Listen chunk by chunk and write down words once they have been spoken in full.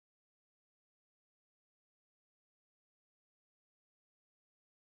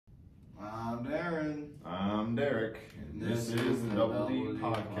I'm Darren. I'm Derek. And this is the Double D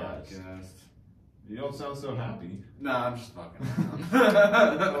podcast. You don't sound so happy. Nah, I'm just fucking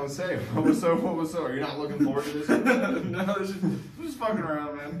around. I was saying, what was so? Are you not looking forward to this? No, I'm just fucking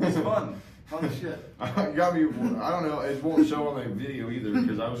around, man. It's fun. Fun as shit. You got me, I don't know, it won't show on the video either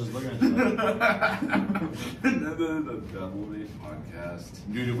because I was just looking at you. The Double D podcast.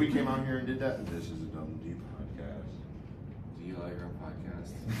 Dude, if we came out here and did that, this is a Double D podcast. Do you like our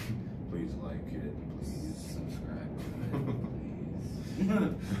podcast? Please like it. Please subscribe to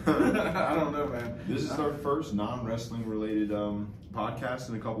it. Please. I don't know, man. This is our first non-wrestling related podcast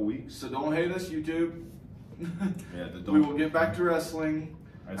in a couple weeks. So don't hate us, YouTube. Yeah, we will get back to wrestling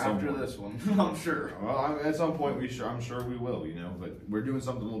after point. this one, I'm sure. Well, at some point, I'm sure we will, you know, but we're doing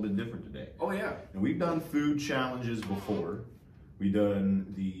something a little bit different today. Oh, yeah. And we've done food challenges before. We've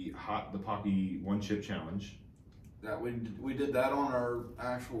done the Pocky One Chip Challenge. That we did that on our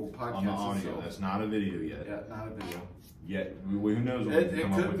actual podcast. On the audio. Itself. That's not a video yet. Yeah, not a video. Yet. Who knows what we can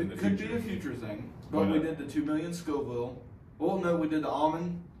come up with in the future. It could be a future thing. But we did the 2 million Scoville. Well, no, we did the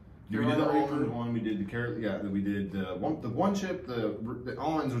almond. We did the almond one. We did the carrot. Yeah, we did the one chip. The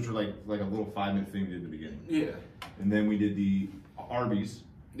almonds, which were like a little 5-minute thing we did at the beginning. Yeah. And then we did the Arby's.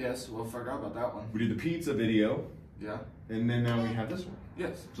 Yes. Well, I forgot about that one. We did the pizza video. Yeah. And then now we have this one.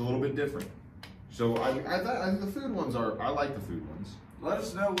 Yes. It's a little bit different. So I think the food ones I like the food ones. Let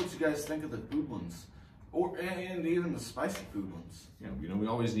us know what you guys think of the food ones, and even the spicy food ones. Yeah, you know, we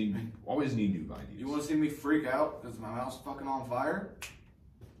always need new ideas. You want to see me freak out because my mouth's fucking on fire?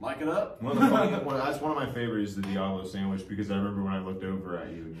 Like it up. One of the funny, that's one of my favorites, the Diablo sandwich, because I remember when I looked over at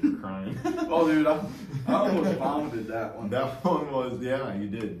you and you were crying. Oh, dude, I almost vomited that one. That one was, yeah, you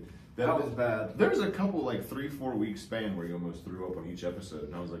did. That was bad. There was a couple, like 3-4 week span where you almost threw up on each episode,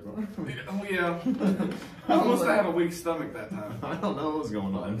 and I was like, oh, yeah. I almost had a weak stomach that time. I don't know what's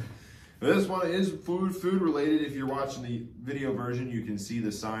going on. This one is food related. If you're watching the video version, you can see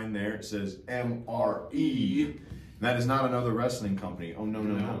the sign there. It says MRE. That is not another wrestling company. Oh, no.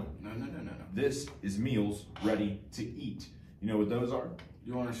 No. This is meals ready to eat. You know what those are?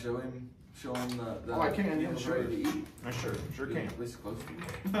 You want to show him the I can. Yeah, sure. Ready to eat? I sure can. At least close to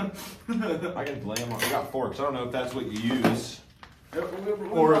you. I can lay them on. I got forks. I don't know if that's what you use.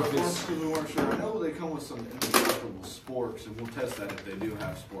 Or if it's... We weren't sure. I know they come with some indestructible sporks, and we'll test that if they do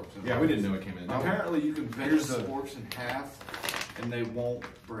have sporks. Yeah, we didn't know it came in. Apparently, you can bend the sporks in half, and they won't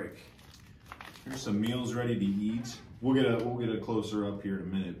break. Here's some meals ready to eat. We'll get a closer up here in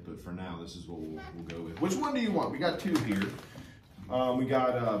a minute, but for now, this is what we'll go with. Which one do you want? We got two here. We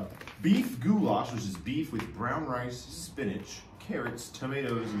got beef goulash, which is beef with brown rice, spinach, carrots,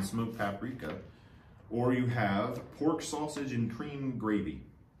 tomatoes, and smoked paprika. Or you have pork sausage and cream gravy.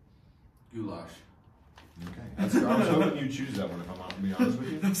 Goulash. Okay. I was hoping you'd choose that one, if I'm not to be honest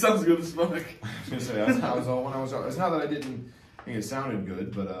with you. That sounds good as fuck. I was going to say, that's how I was all when I was. It's not that I didn't think it sounded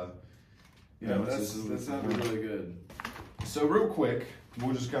good, but, you know, that sounded really good. So real quick,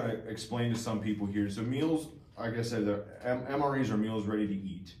 we'll just kind of explain to some people here. So meals, like I said, the MREs are meals ready to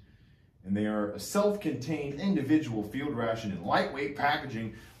eat. And they are a self-contained individual field ration in lightweight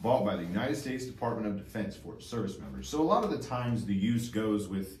packaging bought by the United States Department of Defense for its service members. So a lot of the times the use goes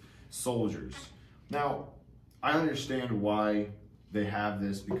with soldiers. Now, I understand why they have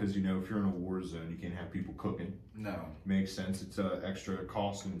this because, you know, if you're in a war zone, you can't have people cooking. No. Makes sense. It's an extra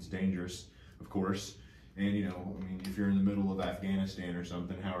cost and it's dangerous, of course. And, you know, I mean, if you're in the middle of Afghanistan or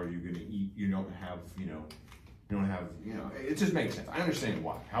something, how are you going to eat? You don't have, it just makes sense. I understand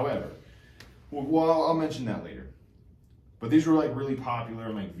why. However, well, I'll mention that later. But these were like really popular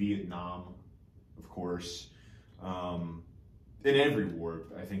in like Vietnam, of course. In every war,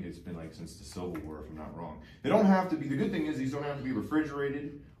 I think it's been like since the Civil War, if I'm not wrong. They don't have to be, the good thing is these don't have to be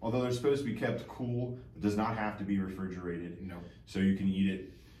refrigerated, although they're supposed to be kept cool. It does not have to be refrigerated. No. So you can eat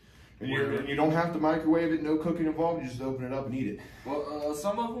it. And you don't have to microwave it, no cooking involved, you just open it up and eat it. Well,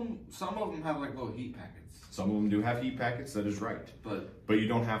 some of them have like little heat packets. Some of them do have heat packets, that is right. But you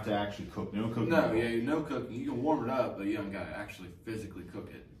don't have to actually cook, no cooking. No, yeah, no cooking. You can warm it up, but you don't got to actually physically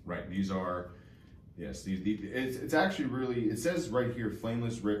cook it. Right, these are, yes, it's actually really, it says right here,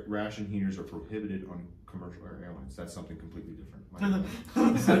 flameless ration heaters are prohibited on commercial airlines. That's something completely different.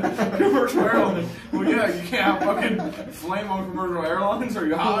 Commercial airlines? Well, yeah, you can't have fucking flame on commercial airlines. Are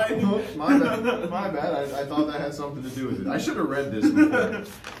you high? My bad. I thought that had something to do with it. I should have read this before.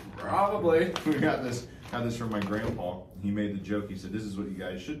 Probably. We got this from my grandpa. He made the joke. He said, "This is what you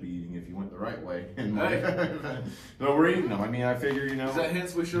guys should be eating if you went the right way." And so we're eating them. I mean, I figure, you know. Is that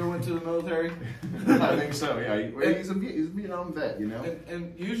hints we should have went to the military? I think so. Yeah, he's a Vietnam vet, you know.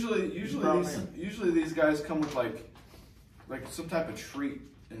 And usually these guys come with like some type of treat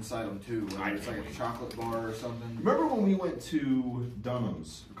inside them too. Whether it's like a chocolate bar or something. Remember when we went to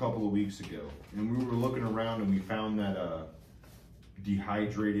Dunham's a couple of weeks ago, and we were looking around and we found that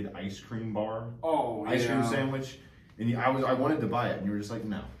dehydrated ice cream bar? Oh, ice cream sandwich? And I wanted to buy it, and you were just like,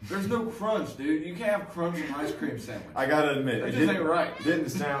 no. There's no crunch, dude. You can't have crunch in an ice cream sandwich. I gotta admit, it just ain't right. It didn't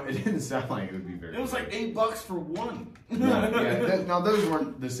sound like it would be very. It was like $8 for one. Now those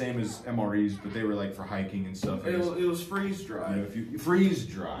weren't the same as MREs, but they were like for hiking and stuff. It was freeze dried. You know, if you freeze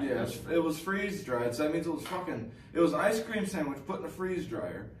dried. Yeah, it was freeze dried. So that means it was an ice cream sandwich put in a freeze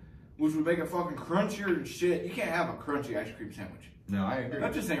dryer, which would make it fucking crunchier and shit. You can't have a crunchy ice cream sandwich. No, I agree.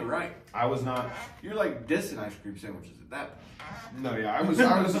 That just ain't right. I was not. You're like dissing ice cream sandwiches at that point. No, yeah, I was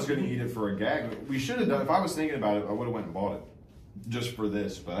just gonna eat it for a gag. We should have done. If I was thinking about it, I would have went and bought it just for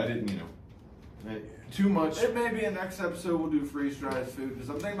this, but I didn't. You know, too much. It may be in next episode we'll do freeze dried food because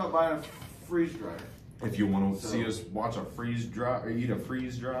I'm thinking about buying a freeze dryer. If you want to see us watch a freeze dry or eat a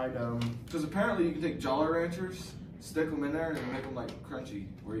freeze dried, because apparently you can take Jolly Ranchers, stick them in there, and make them like crunchy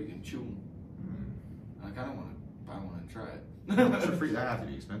where you can chew them. I kind of want to buy one and try it. That have to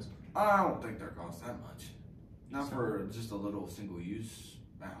be expensive. I don't think they're cost that much. Not for just a little single use,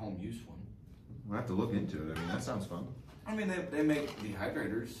 at home use one. We'll have to look into it. I mean, that sounds fun. I mean, they make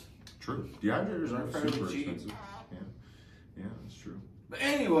dehydrators. True. Dehydrators are fairly super cheap. expensive. Yeah, that's true. But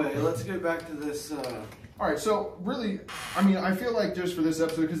anyway, let's get back to this. All right, so really, I mean, I feel like just for this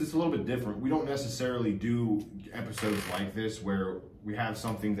episode, because it's a little bit different, we don't necessarily do episodes like this where we have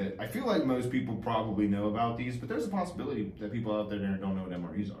something that I feel like most people probably know about these, but there's a possibility that people out there don't know what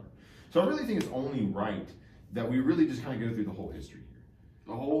MREs are. So I really think it's only right that we really just kind of go through the whole history here.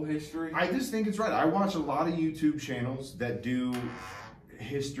 The whole history? I just think it's right. I watch a lot of YouTube channels that do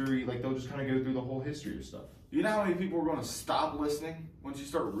history, like they'll just kind of go through the whole history of stuff. You know how many people are going to stop listening once you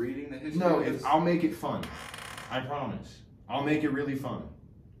start reading the history? No, I'll make it fun. I promise. I'll make it really fun.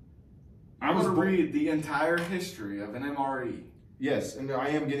 I was read the entire history of an MRE. Yes, and I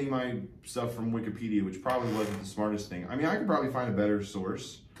am getting my stuff from Wikipedia, which probably wasn't the smartest thing. I mean, I could probably find a better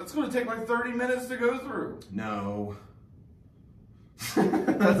source. That's going to take like 30 minutes to go through. No.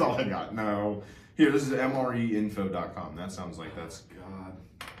 That's all I got. No. Here, this is MREinfo.com. That sounds like that's... God.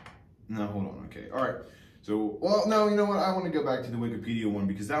 No, hold on. Okay. All right. So, well, no, you know what? I want to go back to the Wikipedia one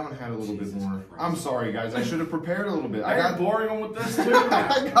because that one had a little bit more. Christ. I'm sorry, guys. I should have prepared a little bit. I got boring with this too.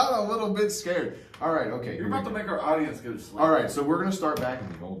 I got a little bit scared. All right, okay. You're about to make our audience go to sleep. All right, so we're gonna start back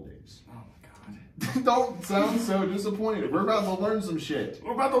in the old days. Oh my God. Don't sound so disappointed. We're about to learn some shit.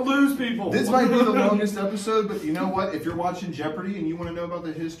 We're about to lose people. This might be the longest episode, but you know what? If you're watching Jeopardy and you want to know about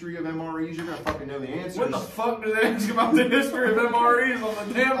the history of MREs, you're gonna fucking know the answers. What the fuck do they ask about the history of MREs on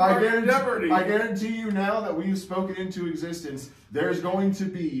the damn fucking Jeopardy? I guarantee you now that we've spoken into existence, there's going to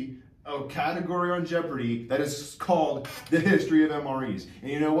be a category on Jeopardy that is called the history of MREs.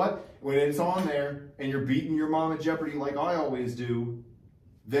 And you know what? When it's on there and you're beating your mom at Jeopardy like I always do,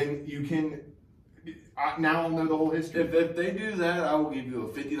 then you can... now I'll know the whole history. If they do that, I will give you a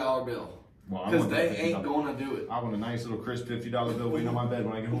 $50 bill. Because they ain't going to do it. I want a nice little crisp $50 bill waiting on my bed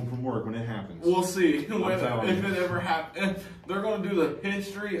when I get home from work when it happens. We'll see if it ever happens. They're going to do the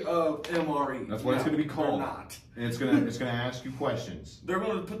history of MRE. That's what it's going to be called. They're not. And it's going to ask you questions. They're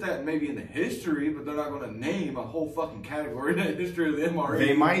going to put that maybe in the history, but they're not going to name a whole fucking category in the history of the MRE.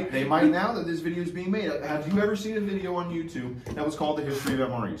 They might now that this video is being made. Have you ever seen a video on YouTube that was called the history of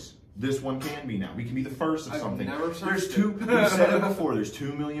MREs? This one can be now. We can be the first of something. We've said it before. There's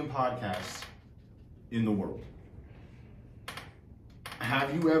 2 million podcasts in the world.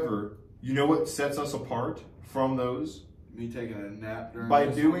 Have you ever, you know what sets us apart from those? Me taking a nap during by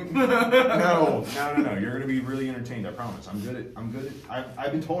doing no. You're gonna be really entertained, I promise.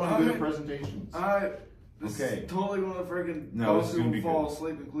 I've been told I'm good at presentations. This okay. Is totally gonna freaking this is gonna be fall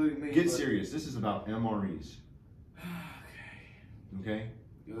asleep, including me. Get serious. This is about MREs. Okay?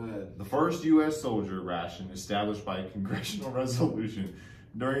 Go ahead. The first U.S. soldier ration established by congressional resolution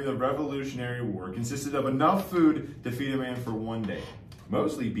during the Revolutionary War consisted of enough food to feed a man for 1 day.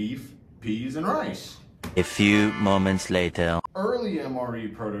 Mostly beef, peas, and rice. A few moments later. Early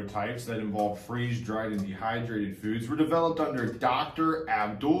MRE prototypes that involved freeze-dried and dehydrated foods were developed under Dr.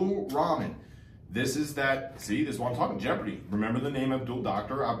 Abdul Rahman. This is what I'm talking, Jeopardy. Remember the name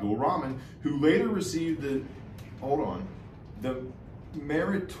Dr. Abdul Rahman, who later received the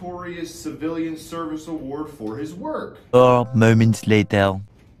Meritorious Civilian Service Award for his work. 4 moments later.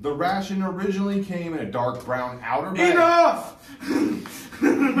 The ration originally came in a dark brown outer bag. Enough!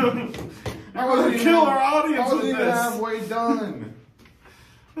 I want to kill our audience I wasn't with even this. halfway done.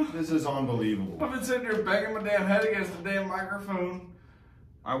 This is unbelievable. I've been sitting here banging my damn head against the damn microphone.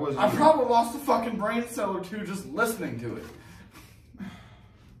 I wasn't. probably lost a fucking brain cell or two just listening to it.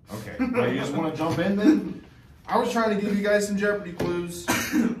 Okay. Well, you just want to jump in then? I was trying to give you guys some Jeopardy clues.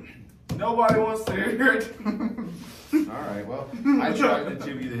 Nobody wants to hear it. All right, well, I tried to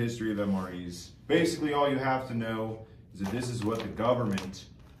give you the history of MREs. Basically, all you have to know is that this is what the government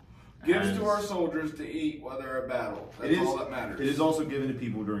gives to our soldiers to eat while they're at battle. That's all that matters. It is also given to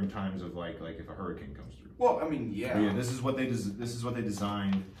people during times of like if a hurricane comes through. Well, I mean, yeah. But yeah, this is what they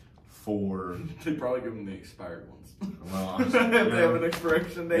designed for. They probably give them the expired ones. Well, if they have an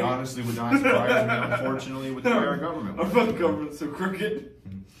expiration date. It honestly would not surprise me, unfortunately, with the way our government Our works. fucking government's so crooked.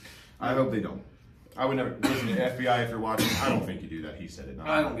 I hope they don't. I would never listen to FBI if you're watching. I don't think you do that. He said it. Not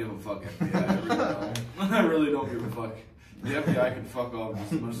I don't give a fuck, FBI. I really don't. I really don't give a fuck. The FBI can fuck off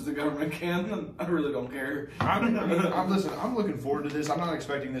just as much as the government can. I really don't care. I'm looking forward to this. I'm not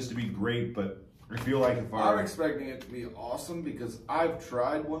expecting this to be great, but I feel like if I'm expecting it to be awesome because I've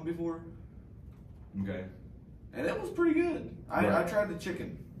tried one before. Okay. And it was pretty good. I Right. tried the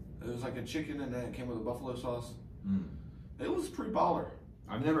chicken. It was like a chicken and then it came with a buffalo sauce. Mm. It was pretty baller.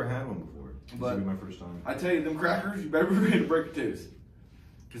 I've never had one before. This But- will be my first time. I tell you, them crackers, you better be ready to break your tooth.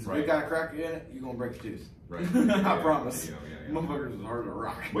 Because if Right. they got a cracker in it, you're going to break your tooth. Right. I promise. Yeah. Motherfuckers is hard to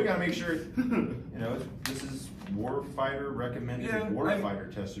rock. We gotta make sure, this is warfighter recommended, Yeah,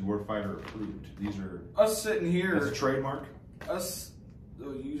 warfighter tested, warfighter approved. These are Us sitting here. that's a trademark. Us.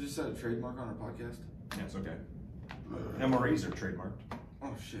 Oh, you just said a trademark on our podcast? Yes, okay. MREs are trademarked.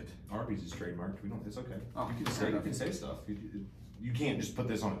 Oh, shit. Arby's is trademarked. We don't. It's okay. Oh, you fair enough. can say stuff. You can't just put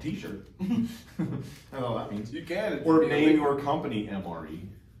this on a T-shirt. That's all that means. You can. Or name your company MRE.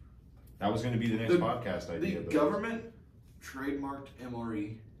 That was going to be the next podcast idea. The but- government trademarked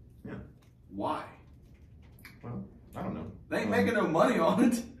MRE. Yeah. Why? Well, I don't know. They ain't making no money on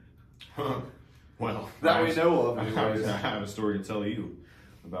it. Well, That we know of, I anyways. have a story to tell you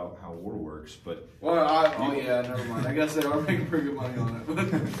about how war works, but Well, oh yeah, never mind. I guess they are making pretty good money on it.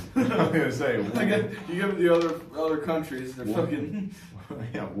 But I'm gonna say, I guess you give it the other countries, they're War. fucking.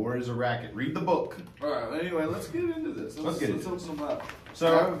 yeah, war is a racket. Read the book. All right. Anyway, let's get into this. Let's open them up.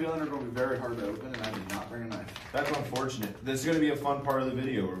 So- I have a feeling they're going to be very hard to open, and I did not bring a knife. That's unfortunate. This is going to be a fun part of the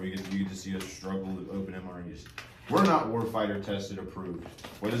video where you get to see us struggle to open MREs. We're not warfighter tested approved.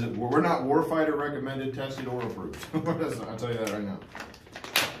 What is it? We're not warfighter recommended, tested, or approved. I'll tell you that right now.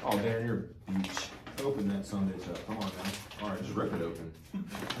 Oh, Darren, you're a beach. Open that Sunday stuff. Come on now. All right, just rip it open.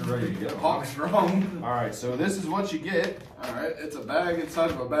 You're ready to go. Hawk strong. All right, so this is what you get. All right, it's a bag inside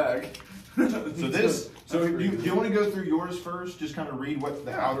of a bag. So do you want to go through yours first? Just kind of read what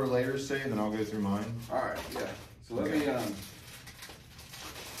the outer layers say, and then I'll go through mine. All right, yeah. So let Okay. me open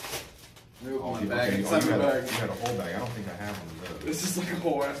my You bag got inside my bag. you got a whole bag. I don't think I have one of those. This is like a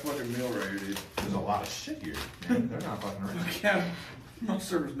whole ass fucking meal right here, dude. There's a lot of shit here. Man. They're not fucking around. Yeah, my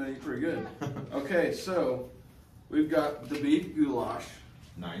service menu pretty good. Okay, so we've got the beef goulash.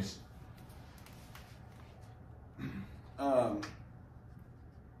 Nice.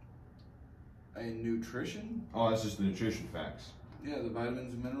 A nutrition. Oh, that's just the nutrition facts. Yeah, the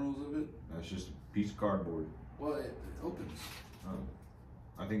vitamins and minerals of it. That's just a piece of cardboard. Well, it opens. Oh,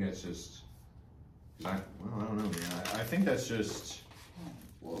 I think that's just. I don't know, man. I think that's just.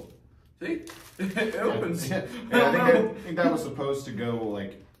 Well, see, it opens. Yeah, I don't know. I think that was supposed to go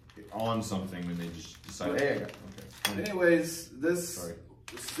like on something when they just decided. Hey, I got okay. Anyways, this Sorry.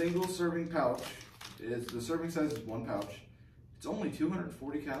 single serving pouch is the serving size is 1 pouch. It's only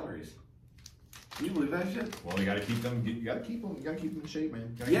 240 calories. Can you believe that shit? Well, you gotta keep them. You gotta keep them in shape,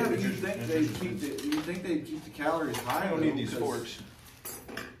 man. Gotta Yeah, keep but the you nutrition- think they'd keep the calories high? I don't though, need these 'cause- forks.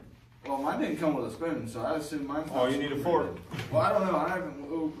 Well, mine didn't come with a spoon, so I assume mine's not Oh, you need a fork. Well, I don't know. I haven't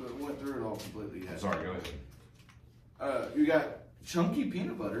went through it all completely yet. Sorry, go ahead. You got chunky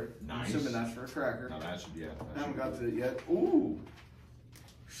peanut butter. Nice. I'm assuming that's for a cracker. No, that should I haven't got to it yet. Ooh,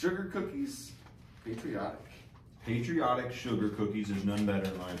 sugar cookies, patriotic. Patriotic sugar cookies. There's none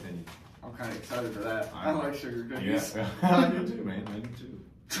better in my opinion. I'm kind of excited for that. I like sugar cookies. Yeah, I do too, man. I do too.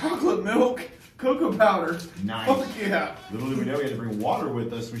 Chocolate milk, cocoa powder. Nice. Fuck yeah. Little did we know we had to bring water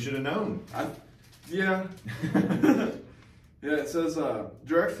with us. We should have known. Yeah. Yeah, it says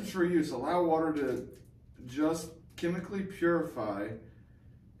directions for use. Allow water to just chemically purify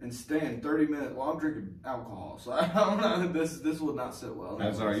and stand 30 minutes. Well, I'm drinking alcohol, so I don't know. This will not sit well.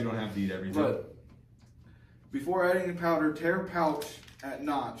 That's all right. You don't have to eat everything. But before adding the powder, tear pouch at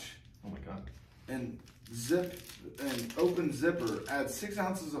notch Oh my god. and open zipper. Add 6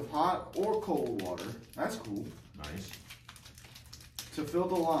 ounces of hot or cold water. That's cool. Nice. To fill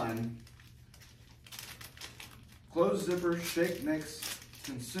the line. Close zipper, shake, mix,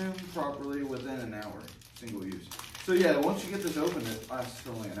 consume properly within an hour. Single use. So yeah, once you get this open, it lasts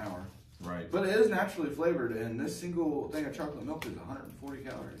for only an hour. Right. But it is naturally flavored, and this single thing of chocolate milk is 140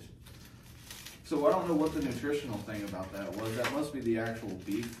 calories. So I don't know what the nutritional thing about that was. That must be the actual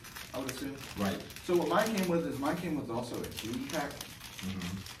beef, I would assume. Right. So what mine came with also a heating pack.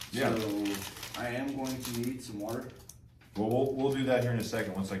 Yeah. So I am going to need some water. Well, we'll do that here in a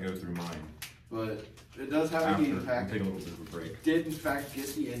second once I go through mine. But it does have a heating pack. We'll take a little bit of a break. Did in fact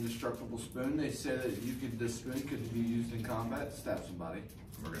get the indestructible spoon. They said that this spoon could be used in combat to stab somebody.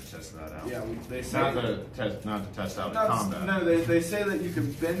 We're gonna test that out. Yeah, they say not to test out in combat. No, they say that you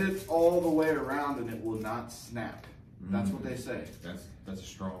can bend it all the way around and it will not snap. That's what they say. That's a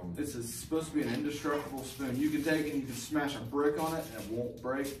strong. This is supposed to be an indestructible spoon. You can take it and you can smash a brick on it and it won't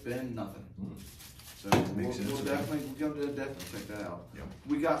break, bend, nothing. So we'll definitely check that out. Yep.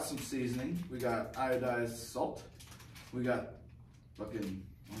 We got some seasoning. We got iodized salt. We got fucking,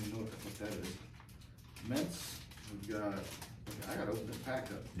 I don't even know what the fuck that is. Mince. We got, I gotta open this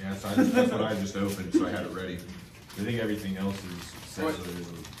pack up. Yeah, so that's what I just opened, so I had it ready. I think everything else says that it is.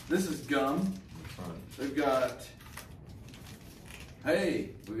 This is gum. We've got,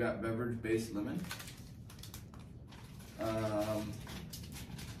 we got beverage-based lemon.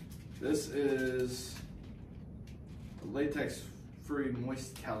 This is a latex-free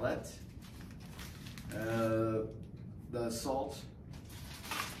moist towelette. The salt.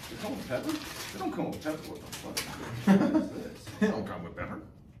 They come with pepper? They don't come with pepper. What the fuck? What is this? They don't come with pepper.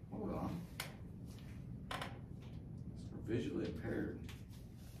 Hold on. It's for visually impaired.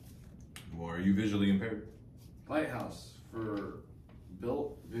 Well, are you visually impaired? Lighthouse for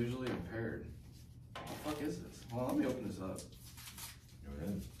built visually impaired. What the fuck is this? Well, let me open this up. Go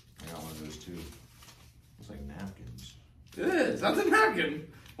ahead. I got one of those too. Looks like napkins. It is. That's a napkin.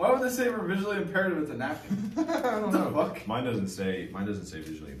 Why would they say we're visually impaired if it's a napkin? I don't know. What the fuck? Mine doesn't say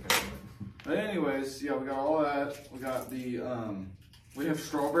visually impaired. But anyways, yeah, we got all that. We got the we have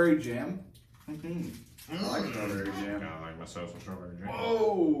strawberry jam. I like strawberry jam. I like myself some strawberry jam.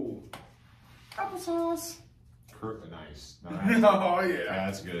 Whoa! Applesauce. Nice. Oh yeah.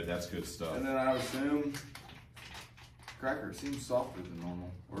 That's good. That's good stuff. And then I assume cracker. It seems softer than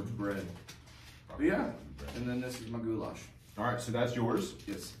normal, or it's bread. But yeah. And then this is my goulash. All right, so that's yours.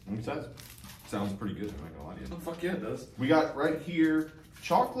 Yes. Sounds pretty good. I'm not gonna lie to you. Oh, fuck yeah, it does. We got right here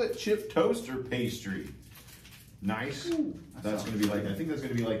chocolate chip toaster pastry. Nice. Ooh, that's gonna be like, I think that's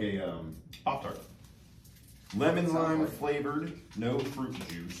gonna be like a Pop-Tart. Lemon lime flavored, no fruit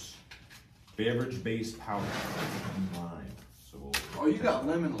juice. Beverage based powder. Lemon lime. So oh, you got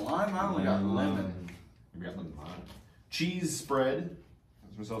lemon lime? I only got lemon. We got lemon lime. Cheese spread.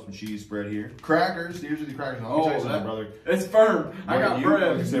 Let's myself some cheese spread here. Crackers. Here's the crackers. Let me tell you something, brother. It's firm. I got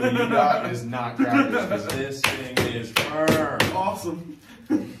bread. Like I said, what you got is not crackers because this thing is firm. Awesome.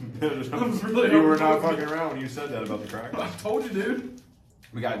 You were not fucking around when you said that about the crackers. I told you, dude.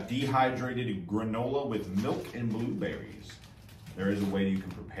 We got dehydrated granola with milk and blueberries. There is a way you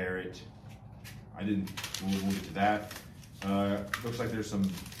can prepare it. We'll get to that. Looks like there's some,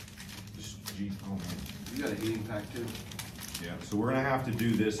 oh man. You got a heating pack too. Yeah, so we're gonna have to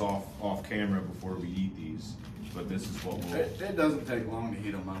do this off camera before we eat these, but this is what we'll. It doesn't take long to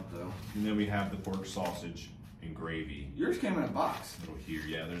heat them up though. And then we have the pork sausage and gravy. Yours came in a box. Little here,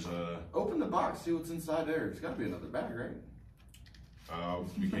 yeah. There's a. Open the box, see what's inside there. It's got to be another bag, right?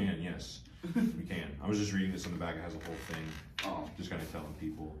 We can, yes, we can. I was just reading this on the back. It has a whole thing. Oh. Just kind of telling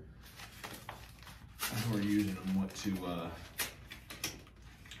people who are using them what to,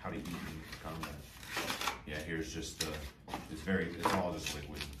 how to eat in combat. Yeah, here's just it's all just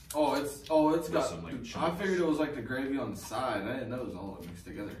liquid. It's got some, like, I figured it was like the gravy on the side. I didn't know it was all mixed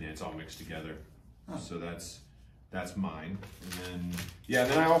together. Yeah, it's all mixed together. Huh. So that's mine. And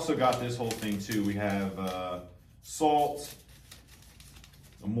then I also got this whole thing too. We have salt,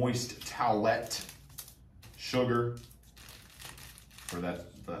 a moist towelette, sugar for that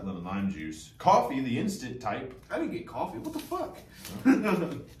lemon lime juice, coffee, the instant type. I didn't get coffee. What the fuck?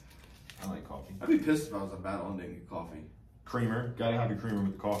 I like coffee. I'd be pissed if I was a battle and didn't get coffee. Creamer, gotta have your creamer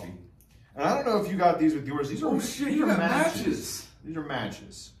with the coffee. And I don't know if you got these with yours. These are you got matches. These are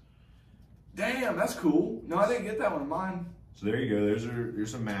matches. Damn, that's cool. No, I didn't get that one in mine. So there you go.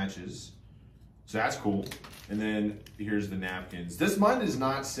 There's some matches. So that's cool. And then here's the napkins. Mine does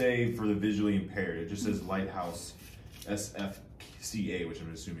not say for the visually impaired. It just says Lighthouse SFCA, which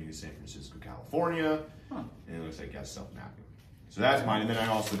I'm assuming is San Francisco, California. Huh. And it looks like gas self napkin. So that's mine. And then I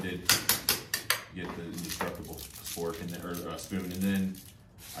also did get the indestructible fork or spoon. And then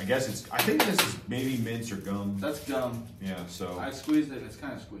I think this is maybe mince or gum. That's gum. Yeah. So I squeezed it. And it's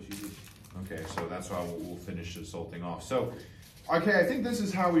kind of squishy. Okay, so that's why we'll finish this whole thing off. So, okay, I think this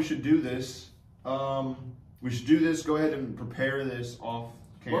is how we should do this. We should do this. Go ahead and prepare this off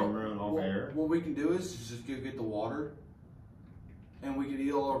camera and off air. What we can do is just go get the water, and we could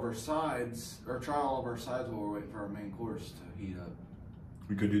eat all of our sides, or try all of our sides while we're waiting for our main course to heat up.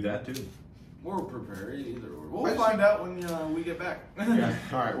 We could do that too. Or prepare, either or. We'll find out when we get back. Yeah.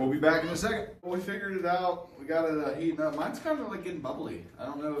 All right, we'll be back in a second. We figured it out. We got it heating up. Mine's kind of like getting bubbly. I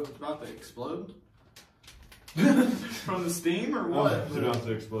don't know if it's about to explode from the steam or what. It's about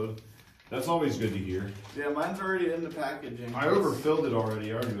to explode. That's always good to hear. Yeah, mine's already in the packaging. I overfilled it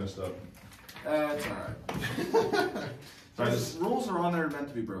already. I already messed up. That's all right. Rules are on there meant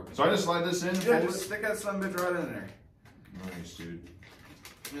to be broken. So I just slide this in? Yeah, just stick that son of a bitch right in there. Nice, dude.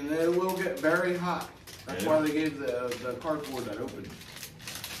 And it will get very hot. That's why they gave the cardboard that open.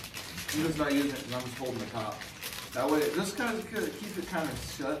 I'm just not using it because I'm just holding the top. That way, it just kind of keeps it kind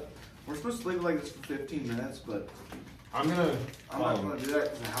of shut. We're supposed to leave it like this for 15 minutes, but I'm not going to do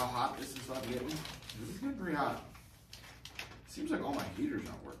that because of how hot this is not getting. This is getting pretty hot. Seems like all my heaters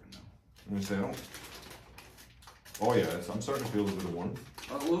aren't working though. I'm going to say I don't. Oh yeah, I'm starting to feel a little bit of warmth.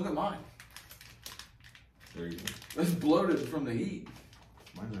 Oh, look at mine. There you go. It's bloated from the heat.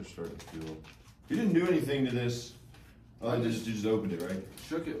 Mine are starting to feel. You didn't do anything to this. Oh, you just opened it, right?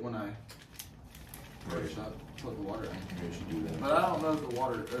 Shook it when I Right. put the water in. Maybe I should do that. But I don't know if the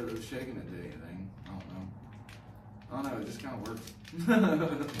water or shaking it did anything. I don't know. It just kind of works. I'm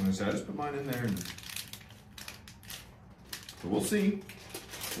gonna say I just put mine in there, and so we'll see.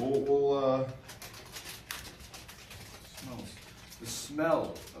 We'll The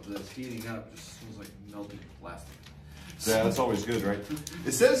smell of this heating up just smells like melted plastic. Yeah, that's always good, right?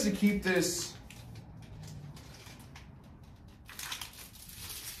 It says to keep this.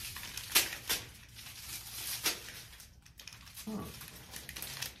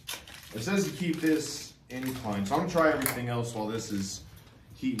 It says to keep this inclined, so I'm gonna try everything else while this is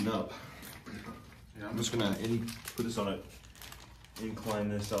heating up. Yeah, I'm just gonna put this on it, incline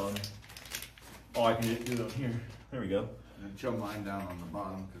this on. Oh, I can do it on here. There we go. And chill mine down on the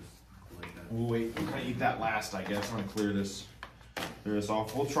bottom because like that. We'll wait. We'll kind of eat that last, I guess. I'm gonna clear this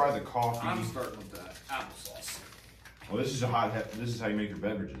off. We'll try the coffee. I'm starting with that applesauce. Well, this is this is how you make your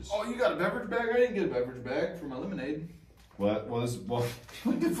beverages. Oh, you got a beverage bag? I didn't get a beverage bag for my lemonade. What what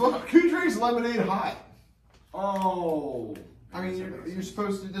the fuck? Who drinks lemonade hot? Oh. I mean, you're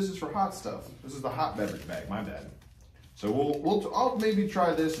supposed to. This is for hot stuff. This is the hot beverage bag. My bad. So I'll maybe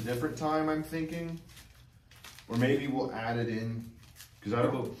try this a different time. I'm thinking, or maybe we'll add it in because I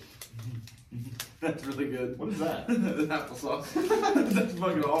don't know. That's really good. What is that? Applesauce. That's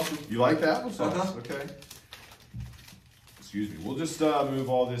fucking awesome. You like the applesauce? Uh-huh. Okay. Excuse me. We'll just move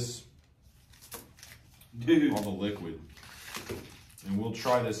all this, all the liquid, and we'll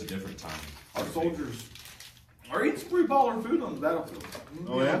try this a different time. Our soldiers are eating some pretty baller food on the battlefield.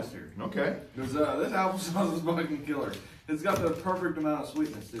 Oh yeah. Okay. Because this applesauce is fucking killer. It's got the perfect amount of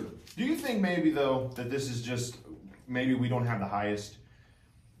sweetness too. Do you think maybe though that this is just maybe we don't have the highest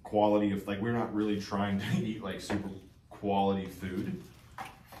quality of, like, we're not really trying to eat like super quality food?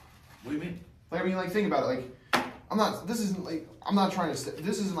 What do you mean? Like, I mean, like, think about it. Like, this isn't like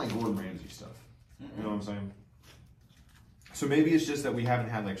Gordon Ramsay stuff. You know what I'm saying? So maybe it's just that we haven't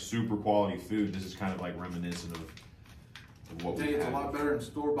had like super quality food. This is kind of like reminiscent of what we had. It's a lot better than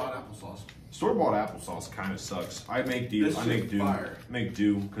store-bought applesauce. Store-bought applesauce kind of sucks. I make do. I make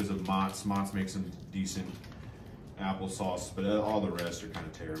do because of Mott's. Mott's makes some decent applesauce, but all the rest are kind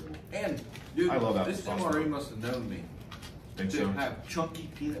of terrible. And dude, I love this applesauce. MRE must have known me. Think To so? have chunky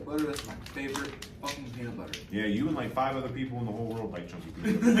peanut butter, that's my favorite fucking peanut butter. Yeah, you and like 5 other people in the whole world like chunky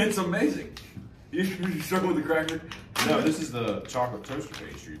peanut butter. It's amazing. You struggle with the cracker? No, this is the chocolate toaster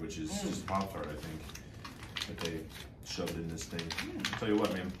pastry, which is just Pop-Tart, I think, that they shoved in this thing. I'll tell you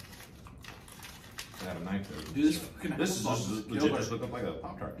what, man. I have a knife there. Dude, this is applesauce just is legit killer. just look up like a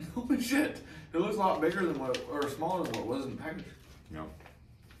Pop-Tart. Holy shit. It looks a lot bigger than what, or smaller than what was in the package. Yeah.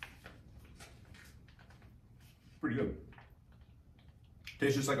 Pretty good.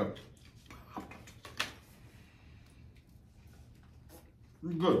 Tastes just like a...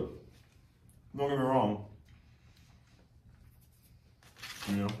 Good. Don't get me wrong.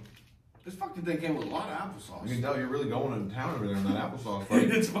 You know? This fucking thing came with a lot of applesauce. I can tell you're really going to town over there on that applesauce, right?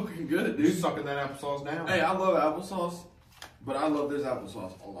 It's fucking good, You're dude. sucking that applesauce down. Hey, I love applesauce, but I love this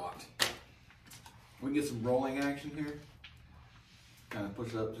applesauce a lot. We can get some rolling action here. Kind of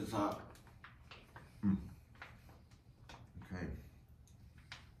push it up to the top. Okay.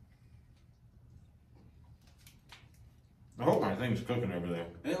 I hope my thing's cooking over there.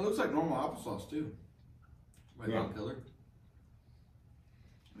 And it looks like normal applesauce too. Right Yeah. on, killer.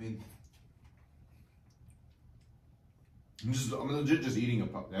 I mean, I'm legit just eating a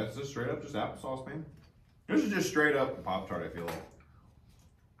pop. That's just straight up just applesauce, man. This is just straight up Pop-Tart, I feel like.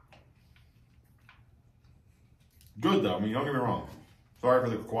 Good though. I mean, don't get me wrong. Sorry for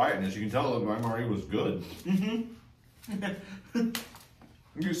the quietness. You can tell the MRE was good.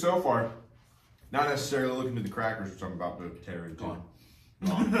 You so far, not necessarily looking at the crackers, which I'm about to tear into. Gone.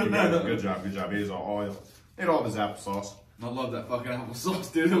 Good job, good job. It is all ate all of his applesauce. I love that fucking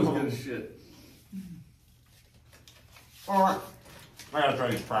applesauce, dude. It was good as shit. All right, I gotta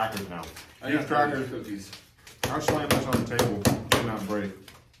try these crackers now. These crackers, cookies. I'll slam this on the table. Do not break.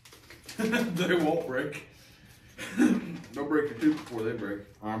 They won't break. They'll break your tooth before they break.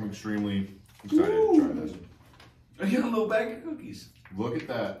 I'm extremely excited to try this. I get a little bag of cookies. Look at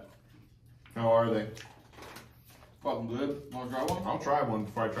that. How are they? Fucking good. Want to try one? I'll try one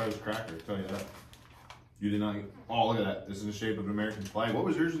before I try this cracker. I'll tell you that. You did not. Oh, look at that. This is in the shape of an American flag. What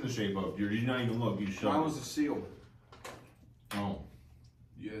was yours in the shape of? You did not even look. You showed. Mine was a seal. Oh.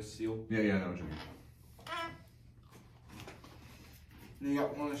 Yeah, seal. Yeah, I know what you mean. And you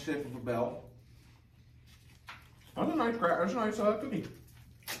got one in the shape of a bell. That's a nice cracker. That's a nice cookie.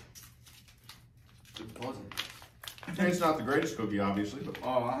 It's pleasant. It's not the greatest cookie, obviously, but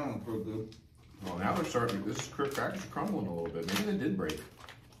Oh, I don't feel good. well, now they're starting. This cracker's crumbling a little bit. Maybe they did break.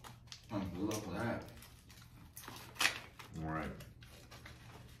 I'm good luck with that. All right.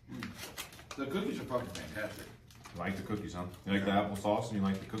 The cookies are fucking fantastic. You like the cookies, huh? You like the applesauce and you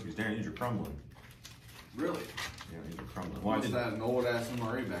like the cookies. Darren, these are crumbling. Really? Yeah, these are crumbling. Well, I What's did. that? An old ass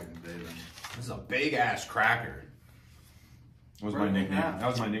MRE back in the day then. This is a big ass cracker. That was my Break it in nickname. half. That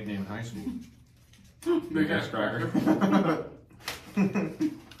was my nickname in high school. Big ass cracker.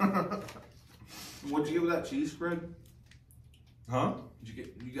 What'd you get with that cheese spread? Huh?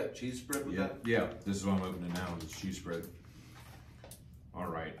 You got cheese spread with Yeah. that? Yeah. This is what I'm opening now. This cheese spread. All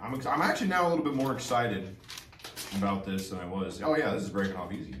right. I'm actually now a little bit more excited about this than I was. Oh yeah, this is breaking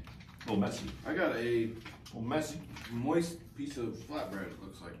off easy. A little messy. I got a little messy. moist piece of flatbread. It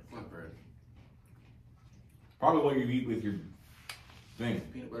looks like flatbread. Probably what you eat with your thing.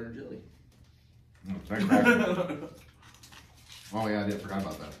 Peanut butter and jelly. That cracker. Oh yeah, I did forgot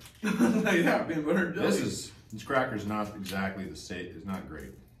about that. Yeah, peanut butter and jelly. This cracker's not exactly the same. It's not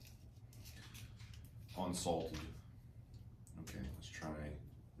great. Unsalted. Okay, let's try.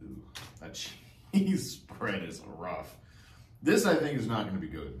 Ooh, that cheese spread is rough. This I think is not going to be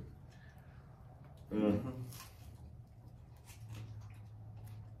good.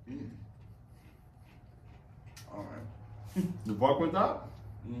 All right. You fuck with that?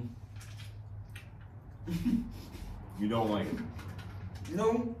 You don't like it.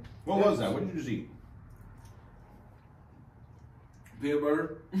 No. What was that? What did you just eat? Peanut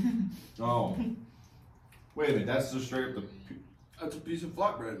butter. Oh. Wait a minute, that's just straight up the. That's a piece of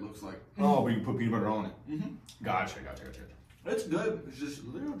flatbread. It looks like. Oh, but you put peanut butter on it. Gotcha. It's good. It's just a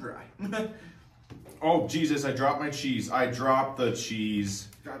little dry. Oh Jesus! I dropped my cheese. I dropped the cheese.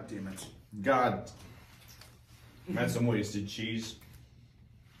 God damn it. God. That's some wasted cheese.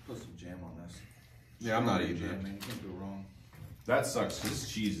 Put some jam on this. Yeah, I'm not eating jam, that. man. You can't go wrong. That sucks. This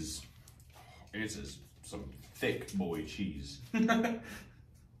cheese is. It's some thick boy cheese.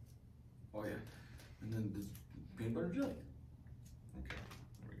 Oh yeah. And then the peanut butter and jelly. Okay,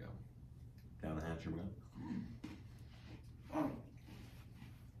 there we go. Down the hatch, here we go.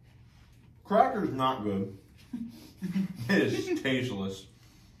 Cracker's not good. It is tasteless.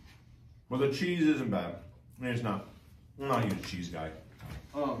 Well, the cheese isn't bad. I mean, it's not. I'm not a huge cheese guy.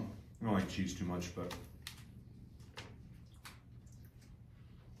 I don't like cheese too much, but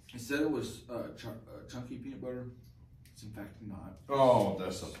He said it was chunky peanut butter. It's in fact not. oh,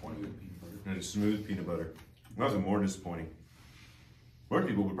 that's disappointing. Smooth peanut butter. It is smooth peanut butter. Nothing more disappointing. More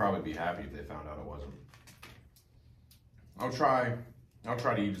people would probably be happy if they found out it wasn't. I'll try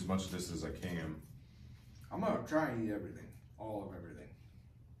to eat as much of this as I can. I'm gonna try and eat everything. All of everything.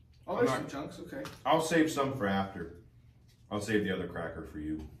 Oh, I'm there's not- some chunks, okay. I'll save some for after. I'll save the other cracker for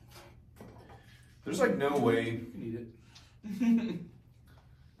you. There's like no way. You can eat it.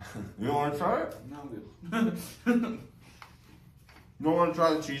 You don't want to try it? No, I'm good. You don't want to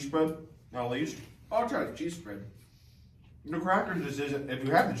try the cheese spread, at least? I'll try the cheese spread. The cracker just isn't. If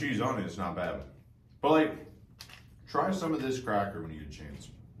you have the cheese on it, it's not bad. But like, try some of this cracker when you get a chance.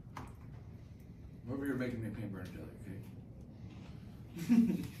 I'm over here making me a peanut butter and jelly,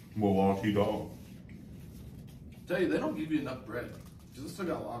 okay? Well, I'll keep on. Tell you, they don't give you enough bread. Because I still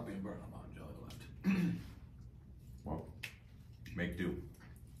got a lot of peanut butter and a lot of jelly left. Well, make do.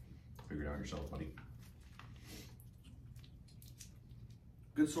 Figure it out yourself, buddy.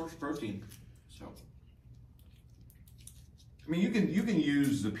 Good source of protein. So I mean, you can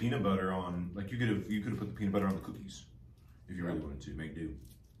use the peanut butter on, like you could have put the peanut butter on the cookies if you really wanted to. Make do.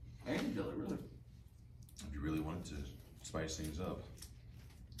 and jelly, really. If you really wanted to spice things up,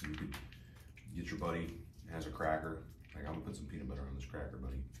 you could get your buddy has a cracker. Like, I'm gonna put some peanut butter on this cracker,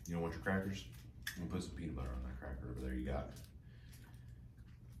 buddy. You don't want your crackers? I'm gonna put some peanut butter on that cracker over there. You got it.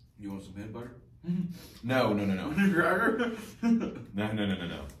 You want some peanut butter? No. Cracker?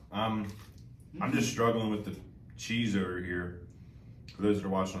 No. I'm just struggling with the cheese over here. For those that are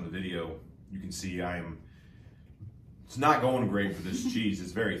watching on the video, you can see it's not going great for this cheese.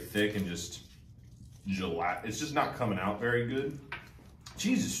 It's very thick and just it's just not coming out very good.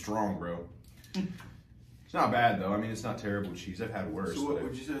 Cheese is strong, bro. It's not bad though. I mean, it's not terrible cheese. I've had worse. So what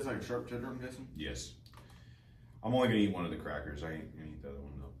would you say it's like sharp cheddar, I'm guessing? Yes. I'm only gonna eat one of the crackers. I ain't gonna eat the other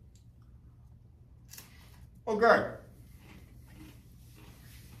one though. Okay.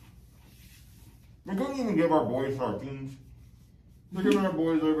 We couldn't even give our boys sardines. We're giving our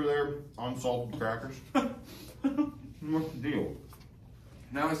boys over there unsalted crackers. What's the deal?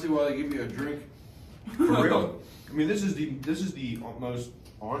 Now I see why they give you a drink. For real. I mean, this is the most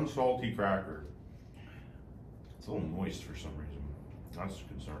unsalty cracker. It's a little moist for some reason. That's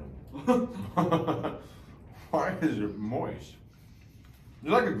concerning. Why is it moist?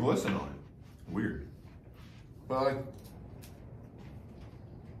 There's like a glisten on it. Weird. But like,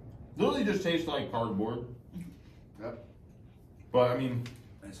 literally just tastes like cardboard. Yep. But I mean,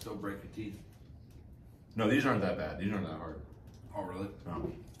 And still break your teeth. no, these aren't that bad. These aren't that hard. Oh, really?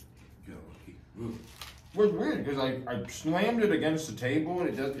 No. Get lucky. Ooh. It was weird because I slammed it against the table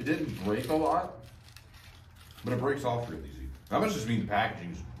and it didn't break a lot, but it breaks off really easy. That must just mean the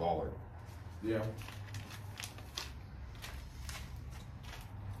packaging's baller. Yeah.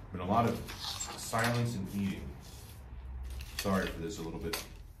 Been a lot of silence and eating. Sorry for this a little bit.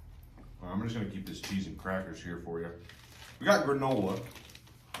 I'm just gonna keep this cheese and crackers here for you. We got granola,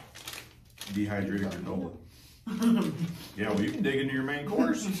 dehydrated granola. Yeah, well, you can dig into your main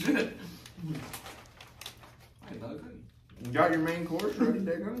course. Shit. Hey, another cookie. You got your main course ready,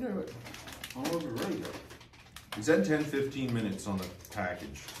 dig into it. I don't know if you're ready though. It said 10-15 minutes on the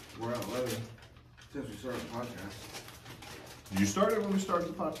package. We're at 11 since we started the podcast. Did you start it when we started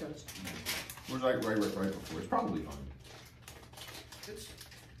the podcast? Or was it like right before? It's probably fine. It's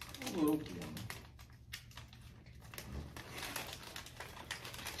a little warm.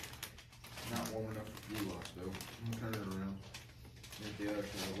 Not warm enough for you lots though. I'm gonna turn it around. Make the other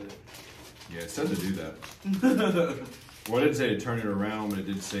side lit. Yeah, it said to do that. Well, it did say to turn it around, but it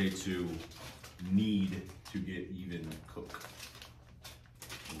did say to knead to get even cook.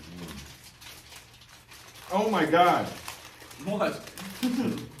 Oh my god! What?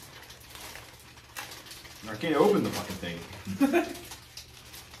 I can't open the fucking thing.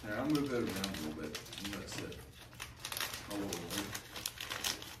 Alright, I'll move it around a little bit and let it sit. A little bit.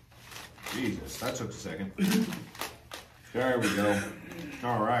 Jesus, that took a second. There we go.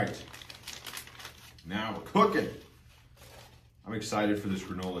 All right. Now we're cooking. I'm excited for this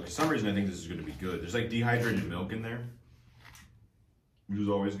granola. For some reason, I think this is going to be good. There's like dehydrated milk in there, which is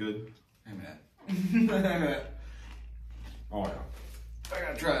always good. Hey, Matt. Oh, yeah. I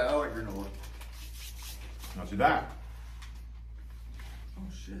gotta try it. I like granola. Now see that. Oh,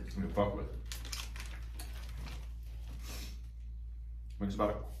 shit. I'm going to fuck with. Mix about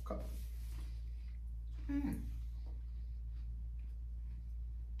a cup.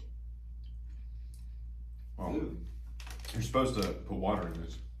 Well, Ooh. you're supposed to put water in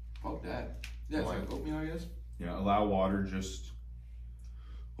this. Fuck that. Yeah, it's like oatmeal, I guess. Yeah, allow water just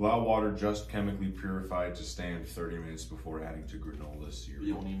chemically purified to stand 30 minutes before adding to granola cereal.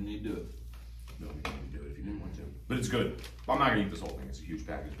 You don't even need to do it. No, you can do it if you didn't want to. But it's good. I'm not gonna eat this whole thing. It's a huge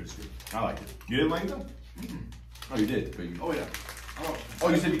package, but it's good. I like it. You didn't like it though? Oh, you did. But you. Oh, yeah. Oh,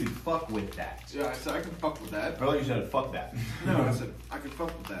 you said you could fuck with that. Yeah, I said I can fuck with that. I thought you said fuck that. No, I said I can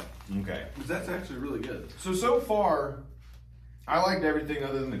fuck with that. Okay. Because that's actually really good. So far, I liked everything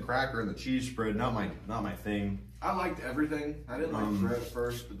other than the cracker and the cheese spread. Not my thing. I liked everything. I didn't like bread at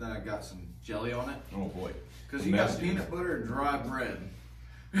first, but then I got some jelly on it. Oh boy. Because you got peanut butter and dry bread.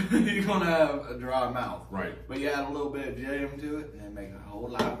 You're going to have a dry mouth. Right. But you add a little bit of jam to it, and it makes it a whole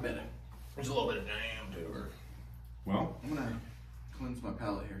lot better. There's a little bit of jam to her. Well, I'm going to cleanse my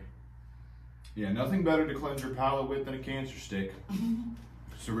palate here. yeah, nothing better to cleanse your palate with than a cancer stick.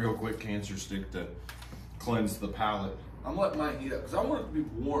 It's a real quick cancer stick to cleanse the palate. I'm letting mine heat up because I want it to be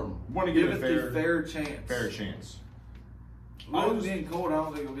warm. Want to give it the fair chance. Fair chance. When it's being cold, I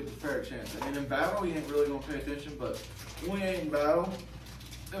don't think you'll get the fair chance. I mean, in battle, you ain't really going to pay attention, but when we ain't in battle,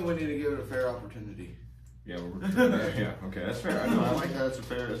 then we need to give it a fair opportunity. Yeah, yeah, okay, that's fair. I like that. That's a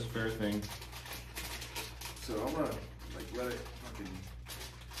fair thing. So I'm gonna let it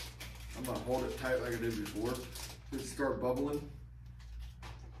I'm gonna hold it tight like I did before. Just start bubbling.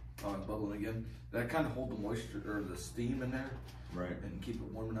 Oh, it's bubbling again. That kind of hold the moisture or the steam in there. Right. And keep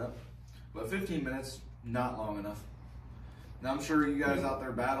it warming up. But 15 minutes, Not long enough. Now I'm sure you guys out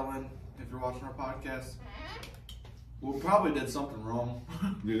there battling, if you're watching our podcast, we probably did something wrong.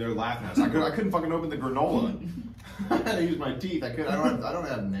 Dude, they're laughing at us. I couldn't fucking open the granola. I had to use my teeth. I don't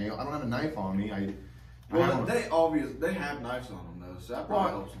have a knife on me. They have knives on them though, so that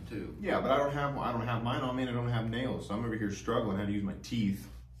probably helps them too. Yeah, but I don't have mine on me, and I don't have nails, so I'm over here struggling how to use my teeth.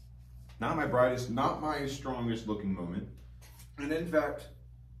 Not my strongest looking moment. And in fact,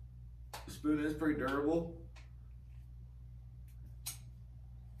 the spoon is pretty durable.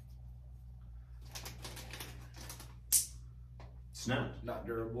 Snapped. Not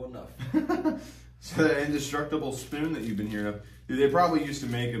durable enough. So the indestructible spoon that you've been hearing of, dude, they probably used to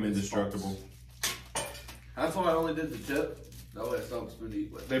make them indestructible. That's why I only did the tip. That way I still have a spoon to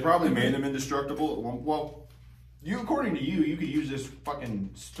eat with. They probably made them indestructible. Well, according to you, you could use this fucking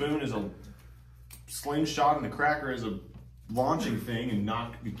spoon as a slingshot and the cracker as a launching thing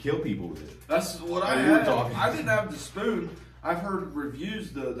and kill people with it. That's what I had. I didn't have the spoon. I've heard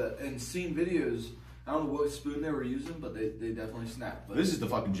reviews though and seen videos. I don't know what spoon they were using, but they definitely snapped. But this is the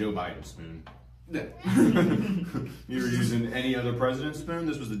fucking Joe Biden spoon. Yeah. You were using any other president's spoon?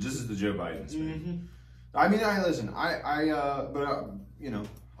 This is the Joe Biden spoon. Mm-hmm. I mean, you know,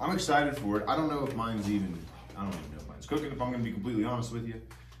 I'm excited for it. I don't know if mine's even. I don't even know if mine's cooking. If I'm going to be completely honest with you.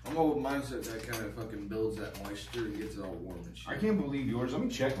 I'm all with mindset that kind of fucking builds that moisture and gets it all warm and shit. I can't believe yours. Let me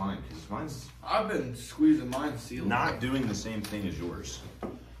check mine because mine's. I've been squeezing mine sealed. Not doing the same thing as yours.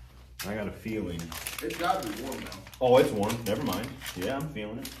 I got a feeling. It's got to be warm now. Oh, it's warm. Never mind. Yeah, I'm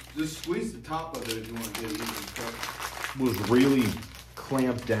feeling it. Just squeeze the top of it if you want to get it even cooked. Was really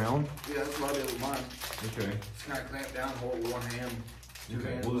clamped down. Yeah, that's what I did with mine. Okay. Just kind of clamp down, hold it with one hand, two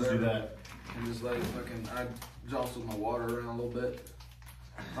hands. We'll just do that. And just let it fucking. I jostled my water around a little bit.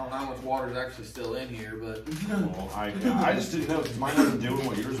 I don't know how much water is actually still in here, but. Well, I just didn't know because mine wasn't doing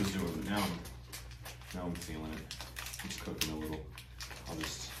what yours was doing, but now I'm feeling it. It's cooking a little. I'll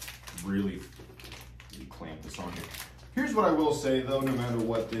just really clamp this on here. Here's what I will say though, no matter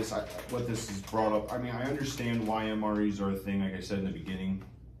what this is brought up. I mean, I understand why MREs are a thing. Like I said in the beginning,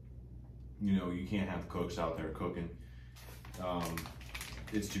 you know, you can't have cooks out there cooking.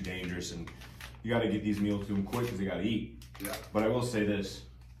 It's too dangerous, and you got to get these meals to them quick because they got to eat. Yeah. But I will say this: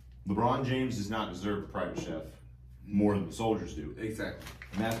 LeBron James does not deserve a private chef more than the soldiers do. Exactly.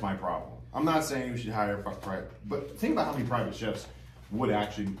 And that's my problem. I'm not saying we should hire a private, but think about how many private chefs would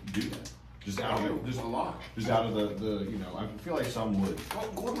actually do that. Just out of the you know, I feel like some would. Well,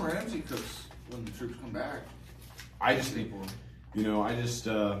 Gordon Ramsay cooks when the troops come back. I just think, you know,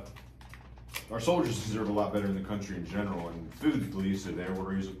 our soldiers deserve a lot better in the country in general, and food's the least of their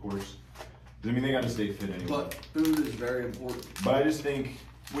worries, of course. I mean, they got to stay fit anyway. But food is very important. But I just think,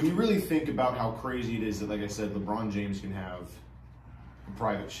 when you really think about how crazy it is that, like I said, LeBron James can have a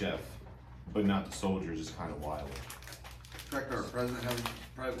private chef, but not the soldiers, is kind of wild. In fact, our president has a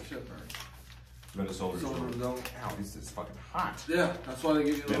private chef there. But the soldiers don't. Ow, it's fucking hot. Yeah, that's why they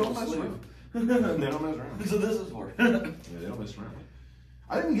give you a little sleeve. They don't mess around. So this is for. Yeah, they don't mess around.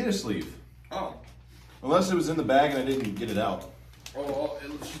 I didn't get a sleeve. Oh. Unless it was in the bag and I didn't get it out. Oh,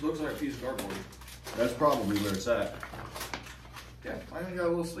 it just looks like a piece of cardboard. That's probably where it's at. Yeah, I ain't got a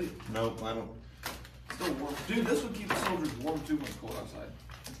little sleeve. Nope, I don't. Still warm. Dude, this would keep the soldiers warm too when it's cold outside.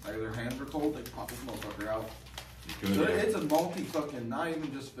 Like their hands are cold, they can pop this motherfucker out. So it's a multi-fucking, not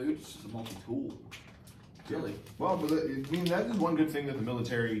even just food, it's just a multi-tool. Really. Well, but I mean, that is one good thing that the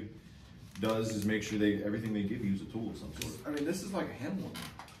military does, is make sure everything they give you is a tool of some sort. I mean, this is like a hand warmer.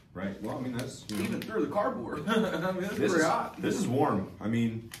 Right. Well, I mean, that's... You know, even through the cardboard. I mean, it's pretty hot. This is warm. I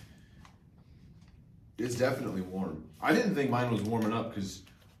mean, it's definitely warm. I didn't think mine was warming up because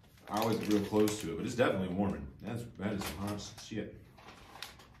I was real close to it, but it's definitely warming. That is hot shit.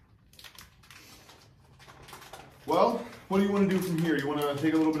 Well, what do you want to do from here? You want to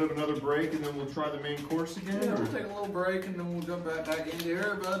take a little bit of another break and then we'll try the main course again? Yeah, we'll take a little break and then we'll jump back into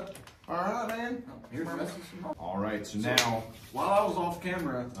here, bud. All right, man. Here's the rest of some. All right, so now while I was off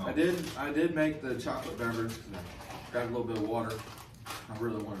camera, I did make the chocolate beverage. Got a little bit of water. I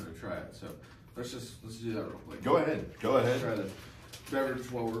really wanted to try it, so let's do that real quick. Go ahead. Try the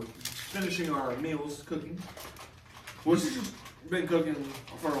beverage while we're finishing our meals cooking. Which has been cooking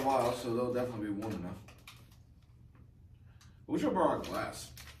for a while, so they'll definitely be warm enough. I wish I brought a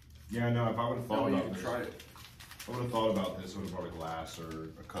glass. Yeah, no, if I would have thought about this. Try it. I would have thought about this. I would have brought a glass or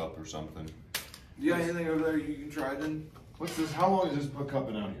a cup or something. You got anything over there you can try then? What's this? How long is this cup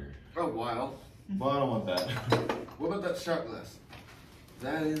been out here? A while. Well, I don't want that. What about that shot glass? Does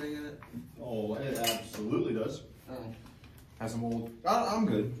that have anything in it? Oh, it absolutely does. Oh. Has some old... I'm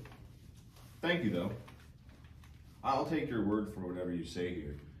good. Thank you, though. I'll take your word for whatever you say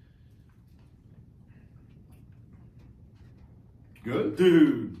here. Good?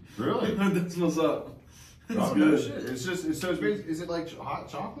 Dude. Really? That's what's up. It's Oh, good. no shit. It's just, it's, so it's basically, is it like hot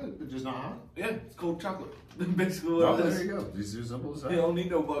chocolate, but just not hot? Yeah, it's cold chocolate. Basically Oh, what it is. there you go. It's as simple as that. You don't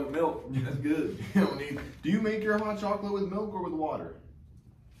need no fucking milk. That's good. You don't need, do you make your hot chocolate with milk or with water?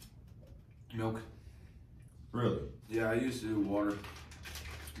 Milk. Really? Yeah, I used to do water,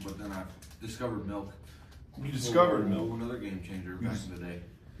 but then I discovered milk. You discovered milk. Another game changer back in the day.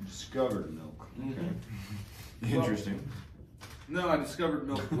 You discovered milk. Mm-hmm. Interesting. No, I discovered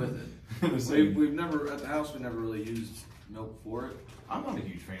milk with it. We've never, at the house, we never really used milk for it. I'm not a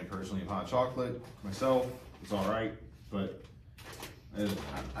huge fan personally of hot chocolate myself. It's all right, but I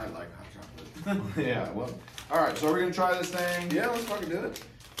like hot chocolate. yeah. Well, all right. So are we gonna try this thing? Yeah, let's fucking do it.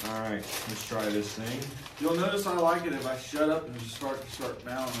 All right. Let's try this thing. You'll notice I like it if I shut up and just start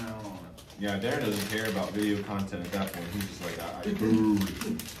mowing out on it. Yeah, Darren doesn't care about video content at that point. He's just like, I booed.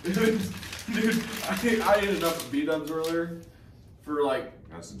 Dude, I ate enough of B-dubs earlier for like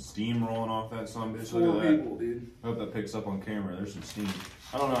Got some steam rolling off that son bitch. 4 Look at that. people, dude. I hope that picks up on camera. There's some steam.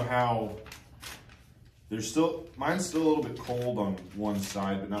 I don't know how. There's still, mine's still a little bit cold on one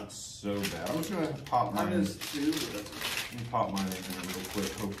side, but not so bad. I'm just gonna pop mine. Mine is too, but that's Let me pop mine in there real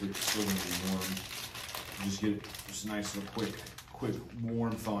quick. Hopefully it's still gonna be warm. Just get just a nice little quick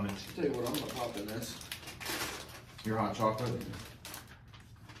warmth on it. I'll tell you what, I'm gonna pop in this. Your hot chocolate.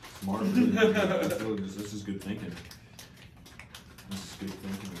 Smart. This is good thinking. This is good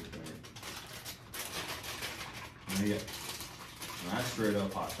thinking right there. Yeah. That's straight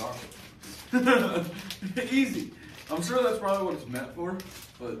up hot chocolate. Easy. I'm sure that's probably what it's meant for,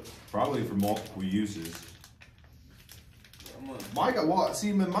 but Probably for multiple uses. I'm gonna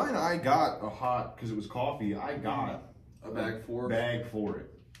See, mine I got a hot, because it was coffee, I got a bag for it. bag for it.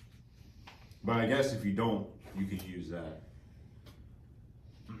 But I guess if you don't, you can use that.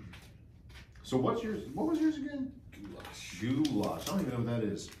 So what's yours? What was yours again? Goulash. I don't even know what that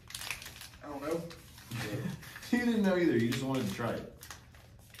is. I don't know. You didn't know either. You just wanted to try it.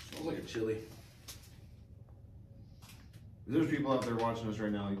 Smells like a chili. There's people out there watching us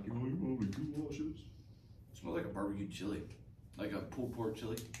right now like, you know what goulash is? It smells like a barbecue chili. Like a pulled pork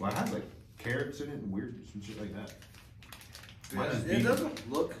chili. Well, I had like carrots in it and weird some shit like that. Mine is It beef.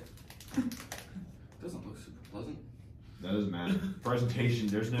 doesn't look super pleasant. That doesn't matter. Presentation.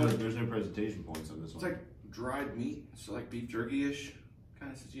 There's no presentation points on this It's one. like dried meat, so like beef jerky-ish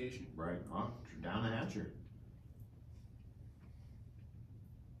kind of situation. Right. Oh, down the hatcher.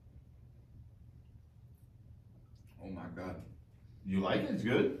 Oh my god. You like it? It's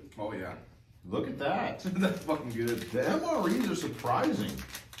good. Oh yeah. Look at that. That's fucking good. The MREs are surprising.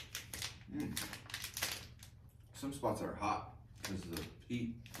 Some spots are hot because of the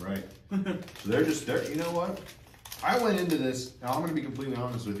heat. Right. So they're, you know what? I went into this, now I'm going to be completely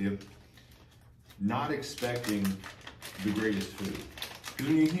honest with you, not expecting the greatest food. Because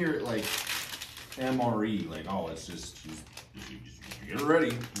when you hear it like MRE, like, oh, it's just get it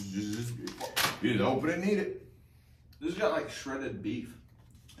ready. Just open it and eat it. This has got like shredded beef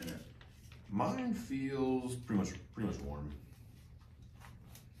in it. Mine feels pretty much warm.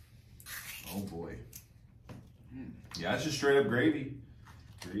 Oh boy. Yeah, it's just straight up gravy.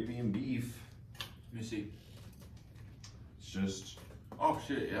 Gravy and beef. Let me see. It's just Oh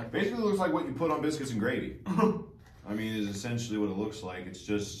shit, yeah. basically looks like what you put on biscuits and gravy. I mean, is essentially what it looks like. It's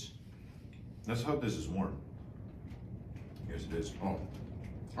just, let's hope this is warm. Yes, it is.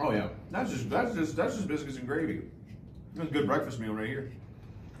 Oh yeah. That's just biscuits and gravy. That's a good breakfast meal right here.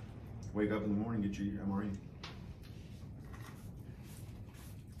 Wake up in the morning, get your MRE.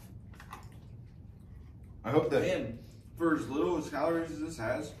 I hope that. And for as little as calories as this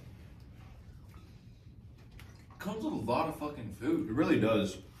has, it comes with a lot of fucking food. It really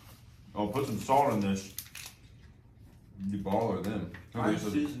does. Oh, put some salt in this. You baller then. My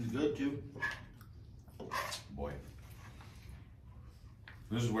season's good too. Boy.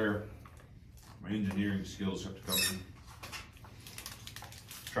 This is where my engineering skills have to come in.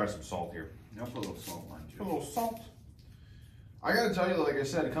 Try some salt here. I'll put a little salt on A too. little salt. I gotta tell you, like I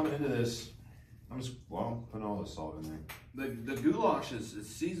said, coming into this, I'm putting all this salt in there. The goulash is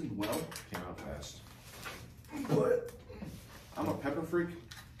seasoned well. Came out fast. But I'm a pepper freak.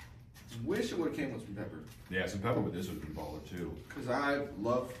 Wish it would have came with some pepper. Yeah, some pepper with this would be baller too. Because I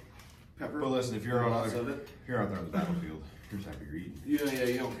love pepper. But listen, if you're Lots out of it. there on the battlefield, here's how you're eating. Yeah,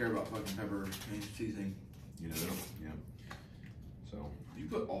 you don't care about fucking pepper and seasoning. You know, they don't, yeah. So. You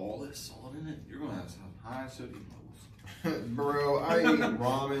put all this salt in it, you're gonna have some high sodium levels. Bro, I ate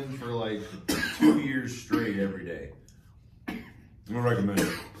ramen for like 2 years straight every day. I'm gonna recommend it.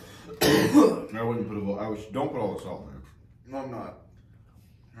 I wouldn't put don't put all the salt in there. No, I'm not.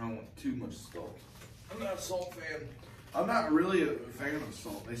 I don't want too much salt. I'm not a salt fan. I'm not really a fan of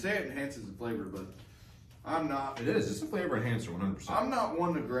salt. They say it enhances the flavor, but I'm not. It is. It's a flavor enhancer, 100%. I'm not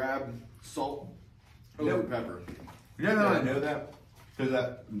one to grab salt over pepper. Yeah, no, I know that. Because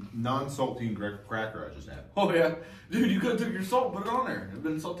that non-saltine cracker I just had. Oh yeah, dude, you could have took your salt, and put it on there. It'd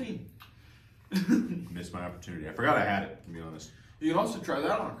been saltine. Missed my opportunity. I forgot I had it, to be honest. You can also try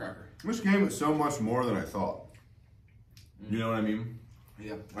that on a cracker. This came with so much more than I thought. You know what I mean?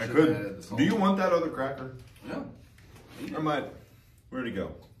 Yeah, I could. Do you want that other cracker? Yeah. Or might? Where'd it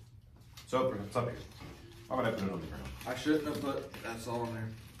go? It's up here. Why would I put it on the ground? I shouldn't have put that salt on there.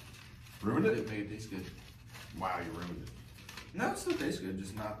 Ruined it? It made it taste good. Wow, you ruined it. No, it still tastes good,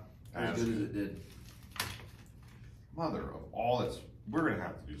 just not as good as it did. Mother of all that's, we're gonna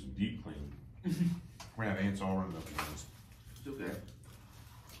have to do some deep cleaning. We're gonna have ants all running up in this. It's okay.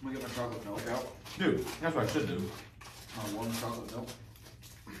 I'm gonna get my chocolate milk out. Dude, that's what I should do. Warm chocolate milk.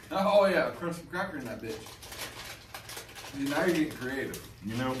 Oh yeah, crunch some cracker in that bitch. Now you're getting creative.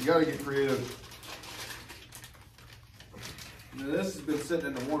 You know, you gotta get creative. Now, this has been sitting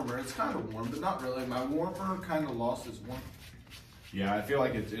in the warmer. It's kind of warm, but not really. My warmer kind of lost its warmth. Yeah, I feel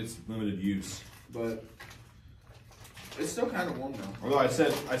like it's limited use. But it's still kind of warm though. Although I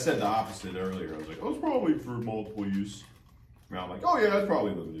said the opposite earlier. I was like, oh, it's probably for multiple use. Now I'm like, oh yeah, that's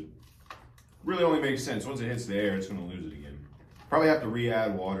probably limited. Really only makes sense. Once it hits the air, it's gonna lose it again. Probably have to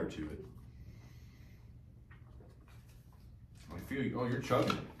re-add water to it. I feel you. Oh, you're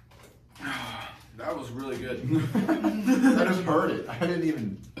chugging it. That was really good. I just heard it. I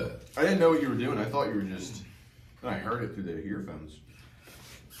didn't know what you were doing. I thought you were just. I heard it through the earphones.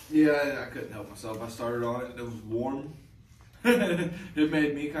 Yeah, I couldn't help myself. I started on it. It was warm. It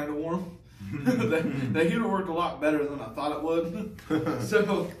made me kind of warm. The heater worked a lot better than I thought it would.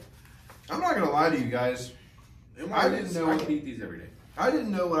 So I'm not gonna lie to you guys. I didn't know. I can eat these every day. I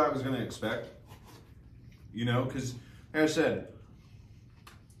didn't know what I was gonna expect. You know, because like I said,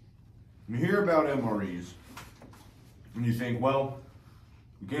 you hear about MREs, and you think, well,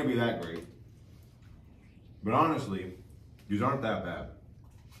 it can't be that great. But honestly, these aren't that bad.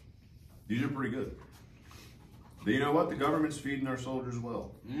 These are pretty good. But you know what? The government's feeding our soldiers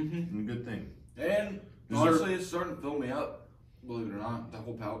well. Mm-hmm. And a good thing. And honestly, it's starting to fill me up. Believe it or not, the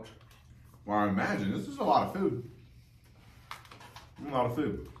whole pouch. Well, I imagine this is a lot of food. A lot of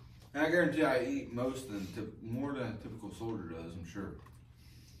food. And I guarantee I eat more than a typical soldier does, I'm sure.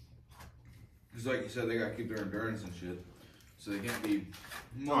 Because like you said, they got to keep their endurance and shit. So they can't be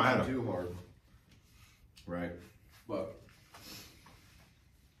too hard. Right. But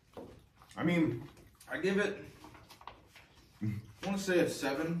I mean, I give it, I want to say a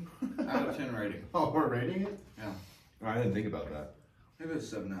 7 out of 10 rating. Oh, we're rating it? Yeah. Oh, I didn't think about that. Maybe it's a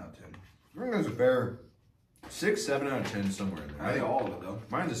 7 out of 10. I think that's a fair 6, 7 out of 10 somewhere in there. I think all of it though.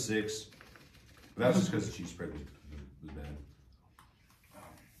 Mine's a 6. But that's just because the cheese spread was bad.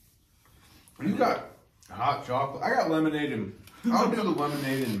 You got hot chocolate. I got lemonade and I'll do the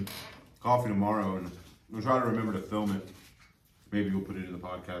lemonade and coffee tomorrow, and we'll try to remember to film it. Maybe we'll put it in the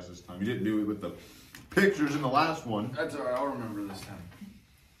podcast this time. You didn't do it with the pictures in the last one. That's all right. I'll remember this time.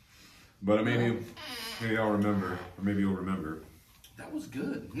 But maybe I'll remember, or maybe you'll remember. That was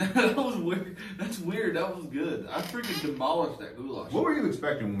good. That was weird. That's weird. That was good. I freaking demolished that goulash. What were you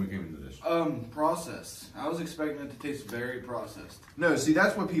expecting when we came into this? Processed. I was expecting it to taste very processed. No, see,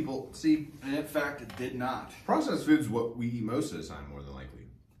 that's what people see. And in fact, it did not. Processed food's what we eat most of the time, more than likely.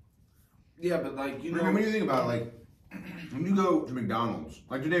 Yeah, but like, you know. I mean, when you think about it, like, when you go to McDonald's,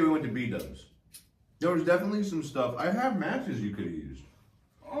 like today we went to B-Dubs. There was definitely some stuff. I have matches you could have used.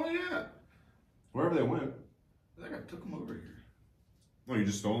 Oh, yeah. Wherever they went. I think I took them over here. Well, you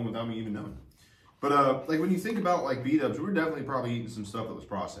just stole them without me even knowing. But, like, when you think about, like, B-Dubs, we were definitely probably eating some stuff that was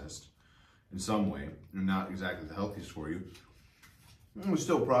processed in some way. And not exactly the healthiest for you. It was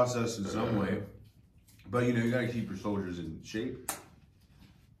still processed in some way. But, you know, you got to keep your soldiers in shape.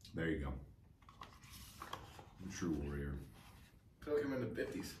 There you go. I'm a true warrior. I feel like I'm in the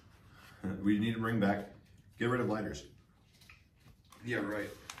 50s. We need to bring back, get rid of lighters. Yeah, right.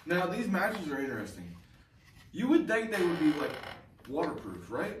 Now, these matches are interesting. You would think they would be, like,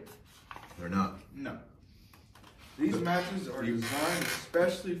 waterproof, right? They're not. No. These matches are designed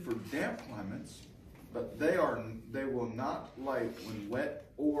especially for damp climates, but they will not light when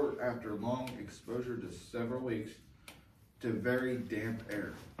wet or after long exposure to several weeks to very damp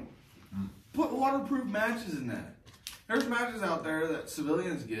air. Put waterproof matches in that. There's matches out there that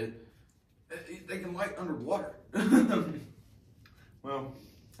civilians get. They can light underwater. Well,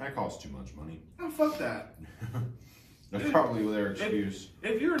 that costs too much money. Oh, fuck that. That's probably their excuse.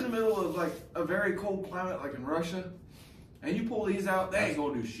 If you're in the middle of like a very cold climate like in Russia, and you pull these out, they ain't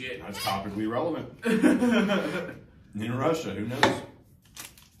gonna do shit. That's topically relevant. In Russia, who knows?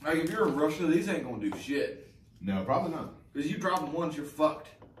 Like, if you're in Russia, these ain't gonna do shit. No, probably not. Because you drop them once, you're fucked.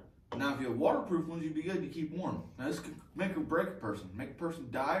 Now, if you have waterproof ones, you'd be good to keep warm. Now, this could make or break a person. Make a person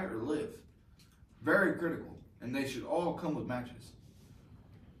die or live. Very critical. And they should all come with matches.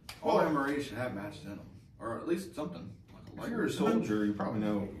 All MREs should have matches in them. Or at least something. If you're a soldier, you probably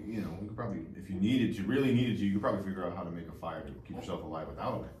know, you could probably, if you really needed to, you could probably figure out how to make a fire to keep yourself alive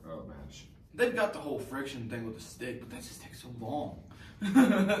without a match. They've got the whole friction thing with the stick, but that just takes so long.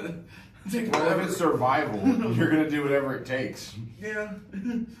 Well, if it's survival, you're going to do whatever it takes. Yeah.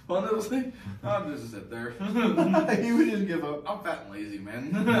 Well, no, see, I'll just sit there. You would just give up. I'm fat and lazy,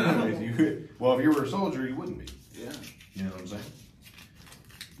 man. Well, if you were a soldier, you wouldn't be. Yeah. You know what I'm saying?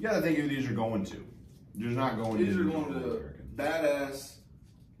 You got to think who these are going to. They're not going to. These are going to badass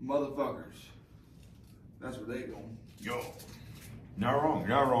motherfuckers. That's where they go. Yo. Not wrong.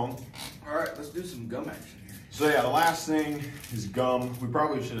 Not wrong. All right, let's do some gum action here. So yeah, the last thing is gum. We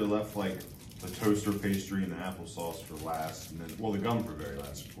probably should have left like the toaster pastry and the applesauce for last, and then the gum for very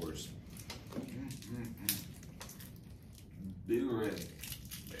last, of course. Big red.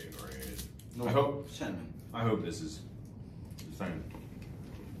 Big red. No, cinnamon. I hope this is the same.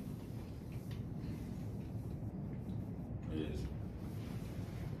 It is.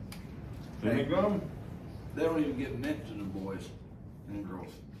 Hey, gum. They don't even get mint to the boys and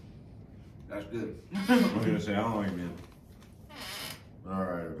girls. That's good. I was gonna say I don't like mint. All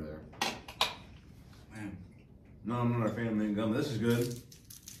right, over there. Man, no, I'm not a fan of mint gum. This is good.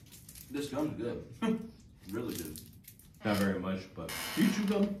 This gum's good. Really good. Not very much, but you chew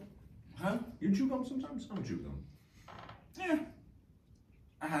gum? Huh? You chew gum sometimes? I don't chew gum. Yeah.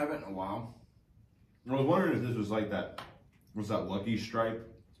 I haven't in a while. I was wondering if this was like that. What's that Lucky Stripe?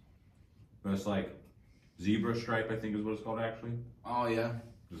 That's like zebra stripe, I think is what it's called actually. Oh yeah.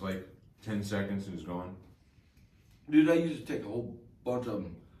 It's like 10 seconds and it's gone. Dude, I used to take a whole bunch of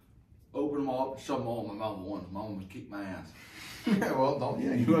them, open them all up, and shove them all in my mouth at once. My mom would kick my ass. Yeah, well, don't.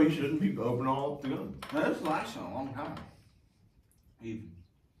 Yeah, you shouldn't be opening all up the gum. Man, this lasts a long time. Even.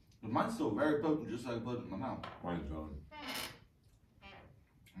 But mine's still very potent, just like I put it in my mouth. Mine's gone.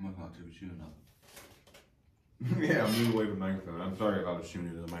 I'm not too chewing up. Yeah, move away from the microphone. I'm sorry if I was chewing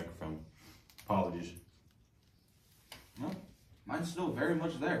into the microphone. Apologies. No, mine's still very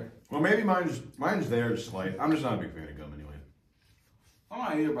much there. Well, maybe mine's there, just like I'm just not a big fan of gum anyway. I'm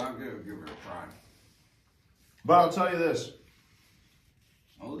not here, but I'll give it a try. But I'll tell you this.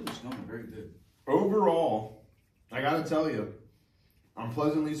 Oh, look at this gum, very good. Overall, I gotta tell you, I'm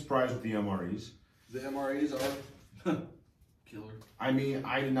pleasantly surprised with the MREs. The MREs are killer. I mean,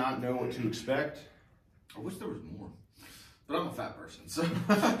 I did not know what to expect. I wish there was more, but I'm a fat person, so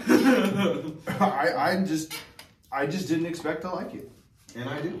I just didn't expect to like it, and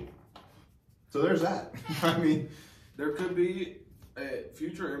I do. So there's that. I mean, there could be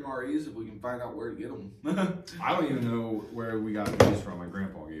future MREs if we can find out where to get them. I don't even know where we got these from. My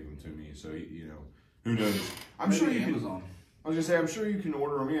grandpa gave them to me, so who knows? I'm sure you Amazon. can. I was gonna say, I'm sure you can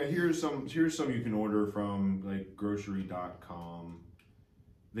order them. Yeah, here's some you can order from like grocery.com.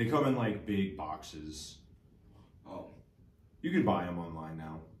 They come in like big boxes. Oh. You can buy them online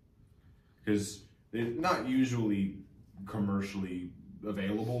now because they're not usually commercially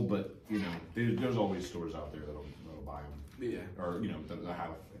available, but there's always stores out there that'll buy them. Yeah. Or that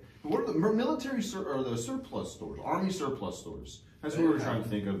have. What are the military or the surplus stores? Army surplus stores. That's what we were trying to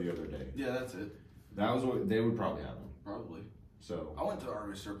think of the other day. Yeah, that's it. That was what they would probably have them. Probably. So I went to an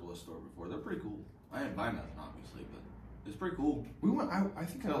Army surplus store before. They're pretty cool. I didn't buy nothing, obviously, but it's pretty cool. We went. I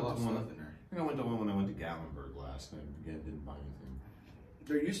think I Got a went lot to of one. stuff in there. I think I went to one when I went to Gallenberg last night. Again, didn't buy anything.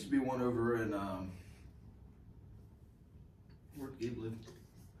 There used to be one over in where'd Gabe live?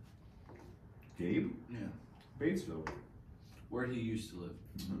 Gabe? Yeah. Batesville. Where he used to live.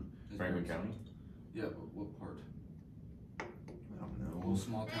 Mm-hmm. Franklin County? Yeah, but what part? I don't A know. little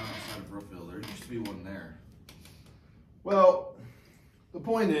small town outside of Brookville. There used to be one there. Well, the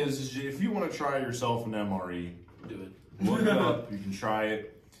point is if you want to try yourself an MRE, Do it. look it up. You can try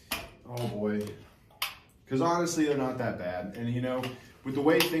it. Oh boy. Because honestly, they're not that bad. And with the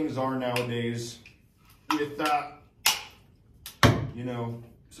way things are nowadays, with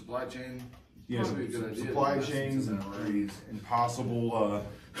Supply chain. yes, Probably a good idea supply to invest chains in and MREs. impossible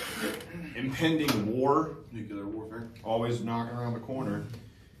impending war Nuclear warfare. always knocking around the corner.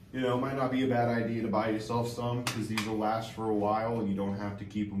 It might not be a bad idea to buy yourself some because these will last for a while and you don't have to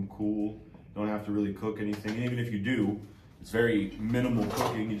keep them cool. Don't have to really cook anything. And even if you do, it's very minimal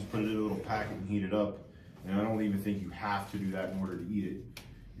cooking. You just put it in a little packet and heat it up. And I don't even think you have to do that in order to eat it.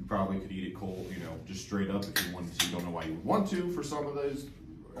 You probably could eat it cold, just straight up if you wanted to. You don't know why you would want to for some of those.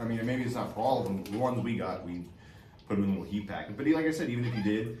 I mean, maybe it's not for all of them. The ones we got, we put them in a little heat packet. But like I said, even if you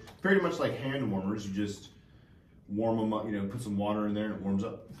did, pretty much like hand warmers, you just warm them up, you know, put some water in there and it warms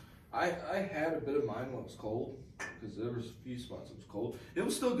up. I had a bit of mine when it was cold, because there was a few spots it was cold. It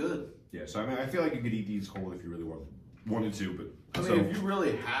was still good. Yeah, so I mean, I feel like you could eat these cold if you really wanted to, but I mean, if you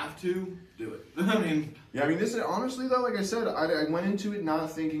really have to, do it. I mean, yeah, I mean, this is honestly though, like I said, I went into it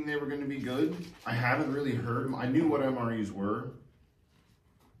not thinking they were going to be good. I haven't really heard them. I knew what MREs were,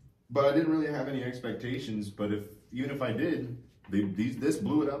 but I didn't really have any expectations. But even if I did, this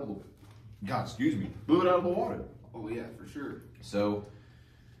blew it out of blew it out of the water. oh yeah, for sure. So,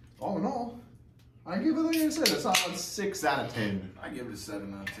 all in all, I give it, like I said, a solid 6 out of 10. I give it a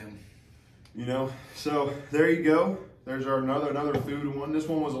 7 out of 10. You know, so there you go. There's our another food one. This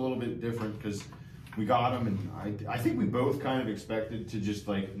one was a little bit different because we got them, and I think we both kind of expected to just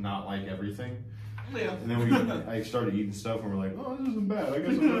like not like everything. Yeah. And then I started eating stuff, and we're like, oh, this isn't bad. I guess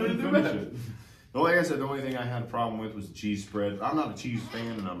I'm going to finish it. But like I said, the only thing I had a problem with was the cheese spread. I'm not a cheese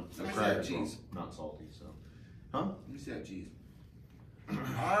fan, and I'm a cracker, cheese. Not salty, so. Huh? Let me see that cheese.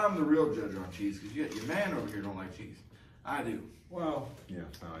 I'm the real judge on cheese, because your man over here don't like cheese. I do. Well, yeah,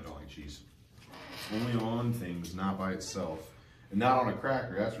 no, I don't like cheese. Only on things, not by itself. And not on a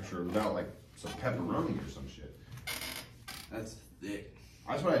cracker, that's for sure, without like some pepperoni or some shit. That's thick.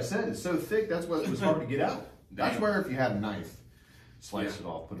 That's what I said. It's so thick, that's why it was hard to get out. That's where if you had a knife, slice it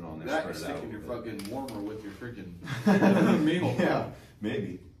off, put it on there, that spread can it out. stick in your fucking warmer with your freaking meal. Yeah,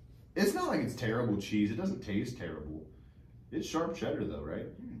 maybe. It's not like it's terrible cheese. It doesn't taste terrible. It's sharp cheddar though, right?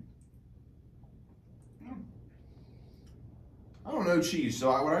 I don't know cheese.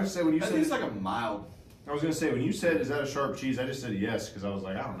 So when I said when you said it's like a mild. I was gonna say when you said is that a sharp cheese? I just said yes because I was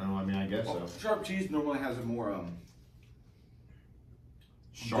like I don't know. I mean I guess so. Sharp cheese normally has a more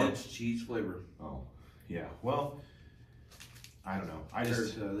Sharp dense cheese flavor. Oh, yeah. Well, I don't know. I Compared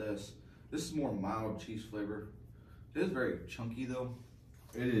just to this is more mild cheese flavor. It is very chunky though.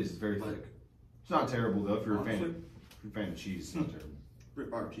 it is very Like, thick. It's not terrible though if you're honestly, a fan of cheese. It's not terrible.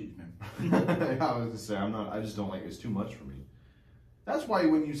 Rip bar cheese, man. I was gonna say I'm not. I just don't like it. It's too much for me. That's why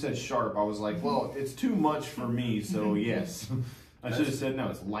when you said sharp, I was like, well, it's too much for me. So yes, I should have said no.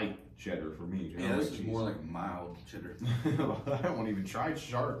 It's light cheddar for me. Yeah, this is more like mild cheddar. I don't want to even try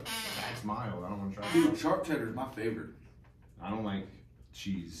sharp. That's mild. I don't want to try. Dude, sharp cheddar is my favorite. I don't like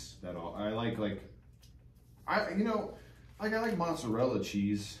cheese at all. I like I like mozzarella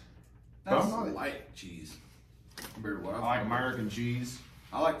cheese. But That's I'm not light cheese. Compared to what I like American cheese.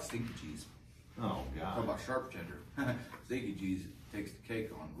 I like stinky cheese. Oh How god. about sharp cheddar? Stinky cheese takes the cake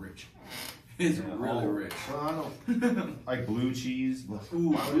on rich. It's Yeah, really rich. Well, I don't like blue cheese.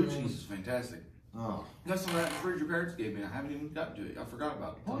 Ooh, blue cheese is fantastic. Oh. That's some of that fruit your parents gave me. I haven't even gotten to it. I forgot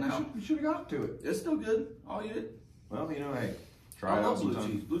about it. Well, Till now. you should have got to it. It's still good. I'll eat it. Well, hey, I try it out love blue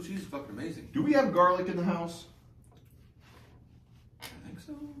sometime. cheese. Blue cheese is fucking amazing. Do we have garlic in the house? I think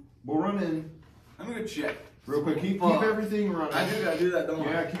so. We'll run in I'm gonna check. real quick. Keep Fuck. everything running. I do that, don't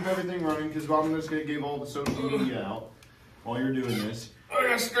Yeah, I? keep everything running because I'm just gonna give all the social media out while you're doing this. I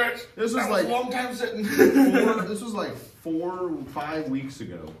gotta stretch. This was That like a long time sitting. this was like 4 or 5 weeks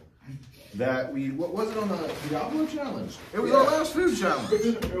ago that what was it on the Diablo challenge? It was our last food challenge.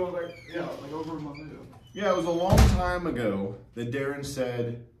 It was like over a month ago. Yeah, it was a long time ago that Darren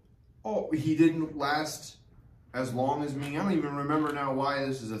said, oh, he didn't last as long as me. I don't even remember now why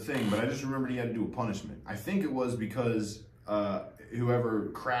this is a thing, but I just remembered he had to do a punishment. I think it was because whoever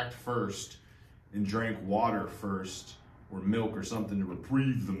cracked first and drank water first or milk or something to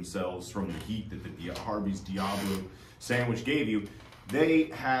reprieve themselves from the heat that the Harvey's Diablo sandwich gave you, they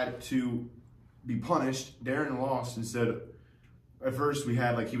had to be punished. Darren lost and said, at first we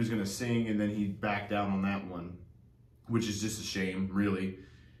had like he was going to sing and then he backed down on that one, which is just a shame, really.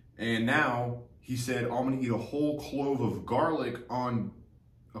 And now he said, I'm going to eat a whole clove of garlic on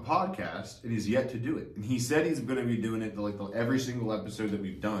a podcast, and he's yet to do it. And he said he's going to be doing it every single episode that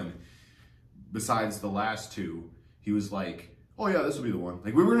we've done, besides the last 2. He was like, oh yeah, this will be the one.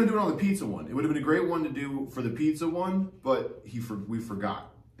 Like we were going to do it on the pizza one. It would have been a great one to do for the pizza one, but we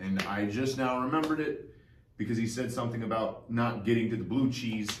forgot. And I just now remembered it because he said something about not getting to the blue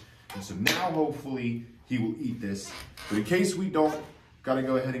cheese. And so now hopefully he will eat this. But in case we don't, got to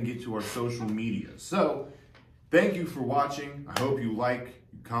go ahead and get to our social media. So thank you for watching. I hope you like,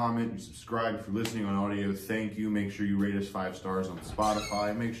 you comment, you subscribe. If you're listening on audio, thank you. Make sure you rate us 5 stars on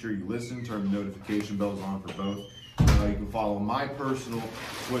Spotify. Make sure you listen, turn the notification bells on for both. You can follow my personal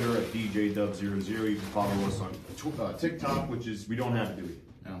Twitter at DJDub00. You can follow us on TikTok, which is, we don't have to do it.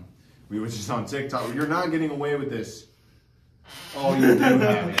 No. We was just on TikTok. You're not getting away with this. Oh, you do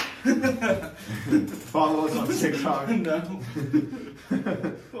have it. Follow us on TikTok. No.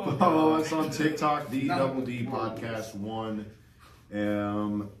 Follow us on TikTok, the Double D Podcast 1.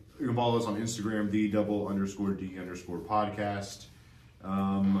 You can follow us on Instagram, the_D_podcast.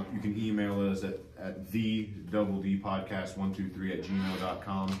 You can email us at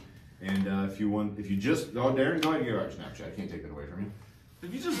thedoubledpodcast123@gmail.com. And if you just, Darren, go ahead and give our Snapchat. I can't take that away from you.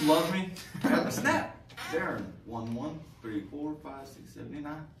 If you just love me, have a snap. Darren,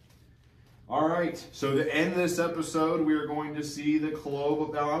 11345679. All right. So to end this episode, we are going to see the clove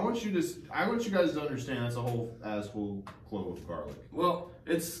of. Now I want you guys to understand that's a whole full clove of garlic. Well,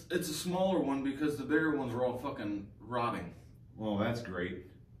 it's a smaller one because the bigger ones are all fucking rotting. Well, that's great.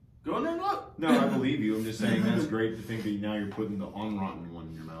 Go in there and look. No, I believe you. I'm just saying that's great to think that now you're putting the unrotten one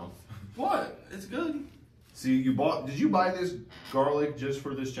in your mouth. What? It's good. See, did you buy this garlic just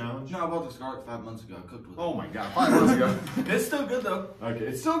for this challenge? No, I bought this garlic 5 months ago. I cooked with it. Oh my God, 5 months ago. It's still good though. Okay,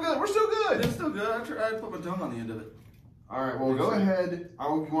 it's still good. We're still good. It's still good. I put my tongue on the end of it. All right, well, go ahead.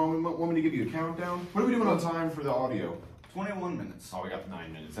 Want me to give you a countdown? What are we doing on time for the audio? 21 minutes. Oh, we got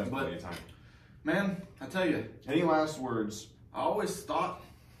 9 minutes. That's plenty of time. Man, I tell you. Any last words? I always thought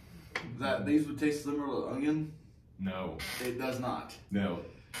that these would taste similar to onion. No. It does not. No.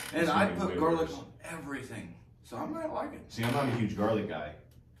 And I put garlic on everything. So I might like it. See, I'm not a huge garlic guy.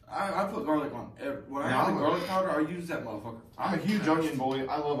 I put garlic on when I have the garlic powder, I use that motherfucker. I'm a huge onion boy.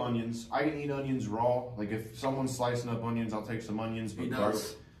 I love onions. I can eat onions raw. Like if someone's slicing up onions, I'll take some onions. But garlic,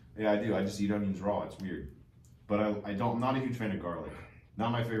 yeah, I do. I just eat onions raw. It's weird. But I'm not a huge fan of garlic.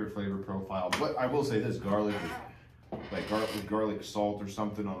 Not my favorite flavor profile. But I will say this: garlic, with garlic salt or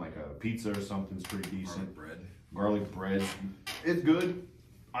something on like a pizza or something is pretty decent. Garlic bread, it's good.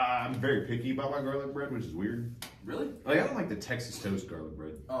 I'm very picky about my garlic bread, which is weird. Really? Like I don't like the Texas toast garlic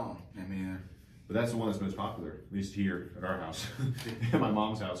bread. Oh, yeah, me either. But that's the one that's most popular, at least here at our house, at my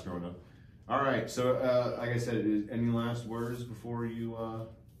mom's house growing up. All right, so like I said, any last words before you?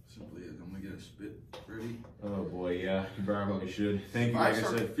 Simply, I'm gonna get a spit ready. Oh boy, yeah, you probably should. Thank you. Like I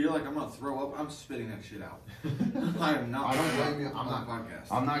said, feel like I'm gonna throw up. I'm spitting that shit out. I am not. I don't blame you. I'm not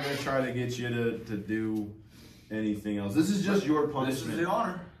podcast. I'm not gonna try to get you to do anything else. This is just your punishment. This is the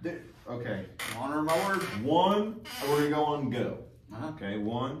honor. Okay. Honor of my word. We're gonna go on go. Uh-huh. Okay.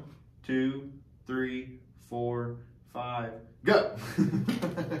 1, 2, 3, 4, 5, go.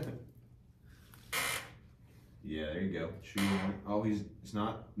 Yeah, there you go. Oh, it's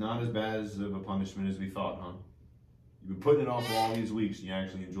not as bad as of a punishment as we thought, huh? You've been putting it off for all these weeks, and you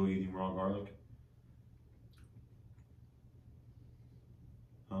actually enjoy eating raw garlic?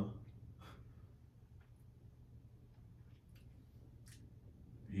 Huh?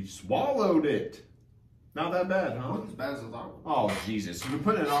 He swallowed it. Not that bad, huh? It wasn't as bad as I thought. Oh, Jesus. You've been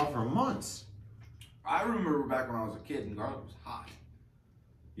putting it off for months. I remember back when I was a kid and garlic was hot.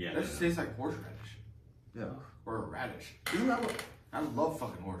 Yeah. That just tastes like horseradish. Yeah. Or a radish. Isn't that what? I love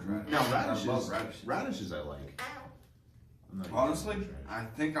fucking horseradish. Now, radishes. I love radishes. Radishes I like. Honestly, I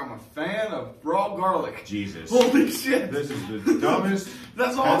think I'm a fan of raw garlic. Jesus. Holy shit. This is the dumbest.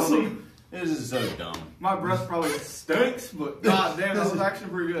 That's awesome. This is so dumb. My breath probably stinks, but god damn, that was actually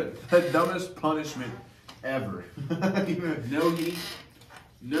pretty good. The dumbest punishment ever. No heat,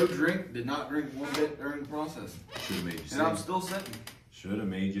 no drink, did not drink one bit during the process. Should have made you sing. And I'm still sitting. Should have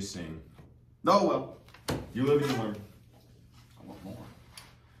made you sing. Oh well. You live and you learn. I want more.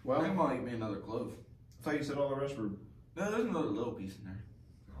 Well, I think I'm gonna eat me another clove. I thought you said all the rest were. No, there's another little piece in there.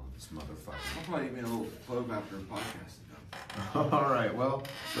 Oh, this motherfucker. I'll probably eat me a little clove after the podcast is done. All right. Well,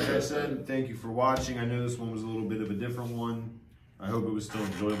 like I said, thank you for watching. I know this one was a little bit of a different one. I hope it was still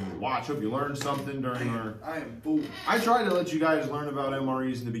enjoyable to watch. Hope you learned something during our. I am full. I tried to let you guys learn about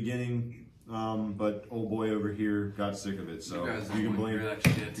MREs in the beginning, but old boy over here got sick of it. So you can blame that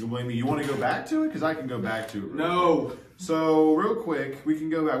shit. You can blame me. You want to go back to it? Because I can go back to it. No. Quick. So real quick, we can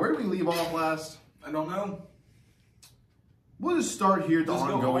go back. Where did we leave off last? I don't know. We'll just start here at the Let's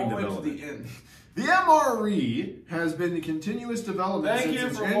ongoing go all the way development. to the end. The MRE has been in continuous development Thank since you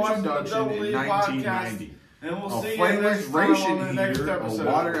its for watching the introduction Double in D 1990. And we'll A see you flameless next time ration on the next heater, a episode.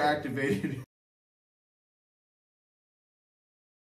 water activated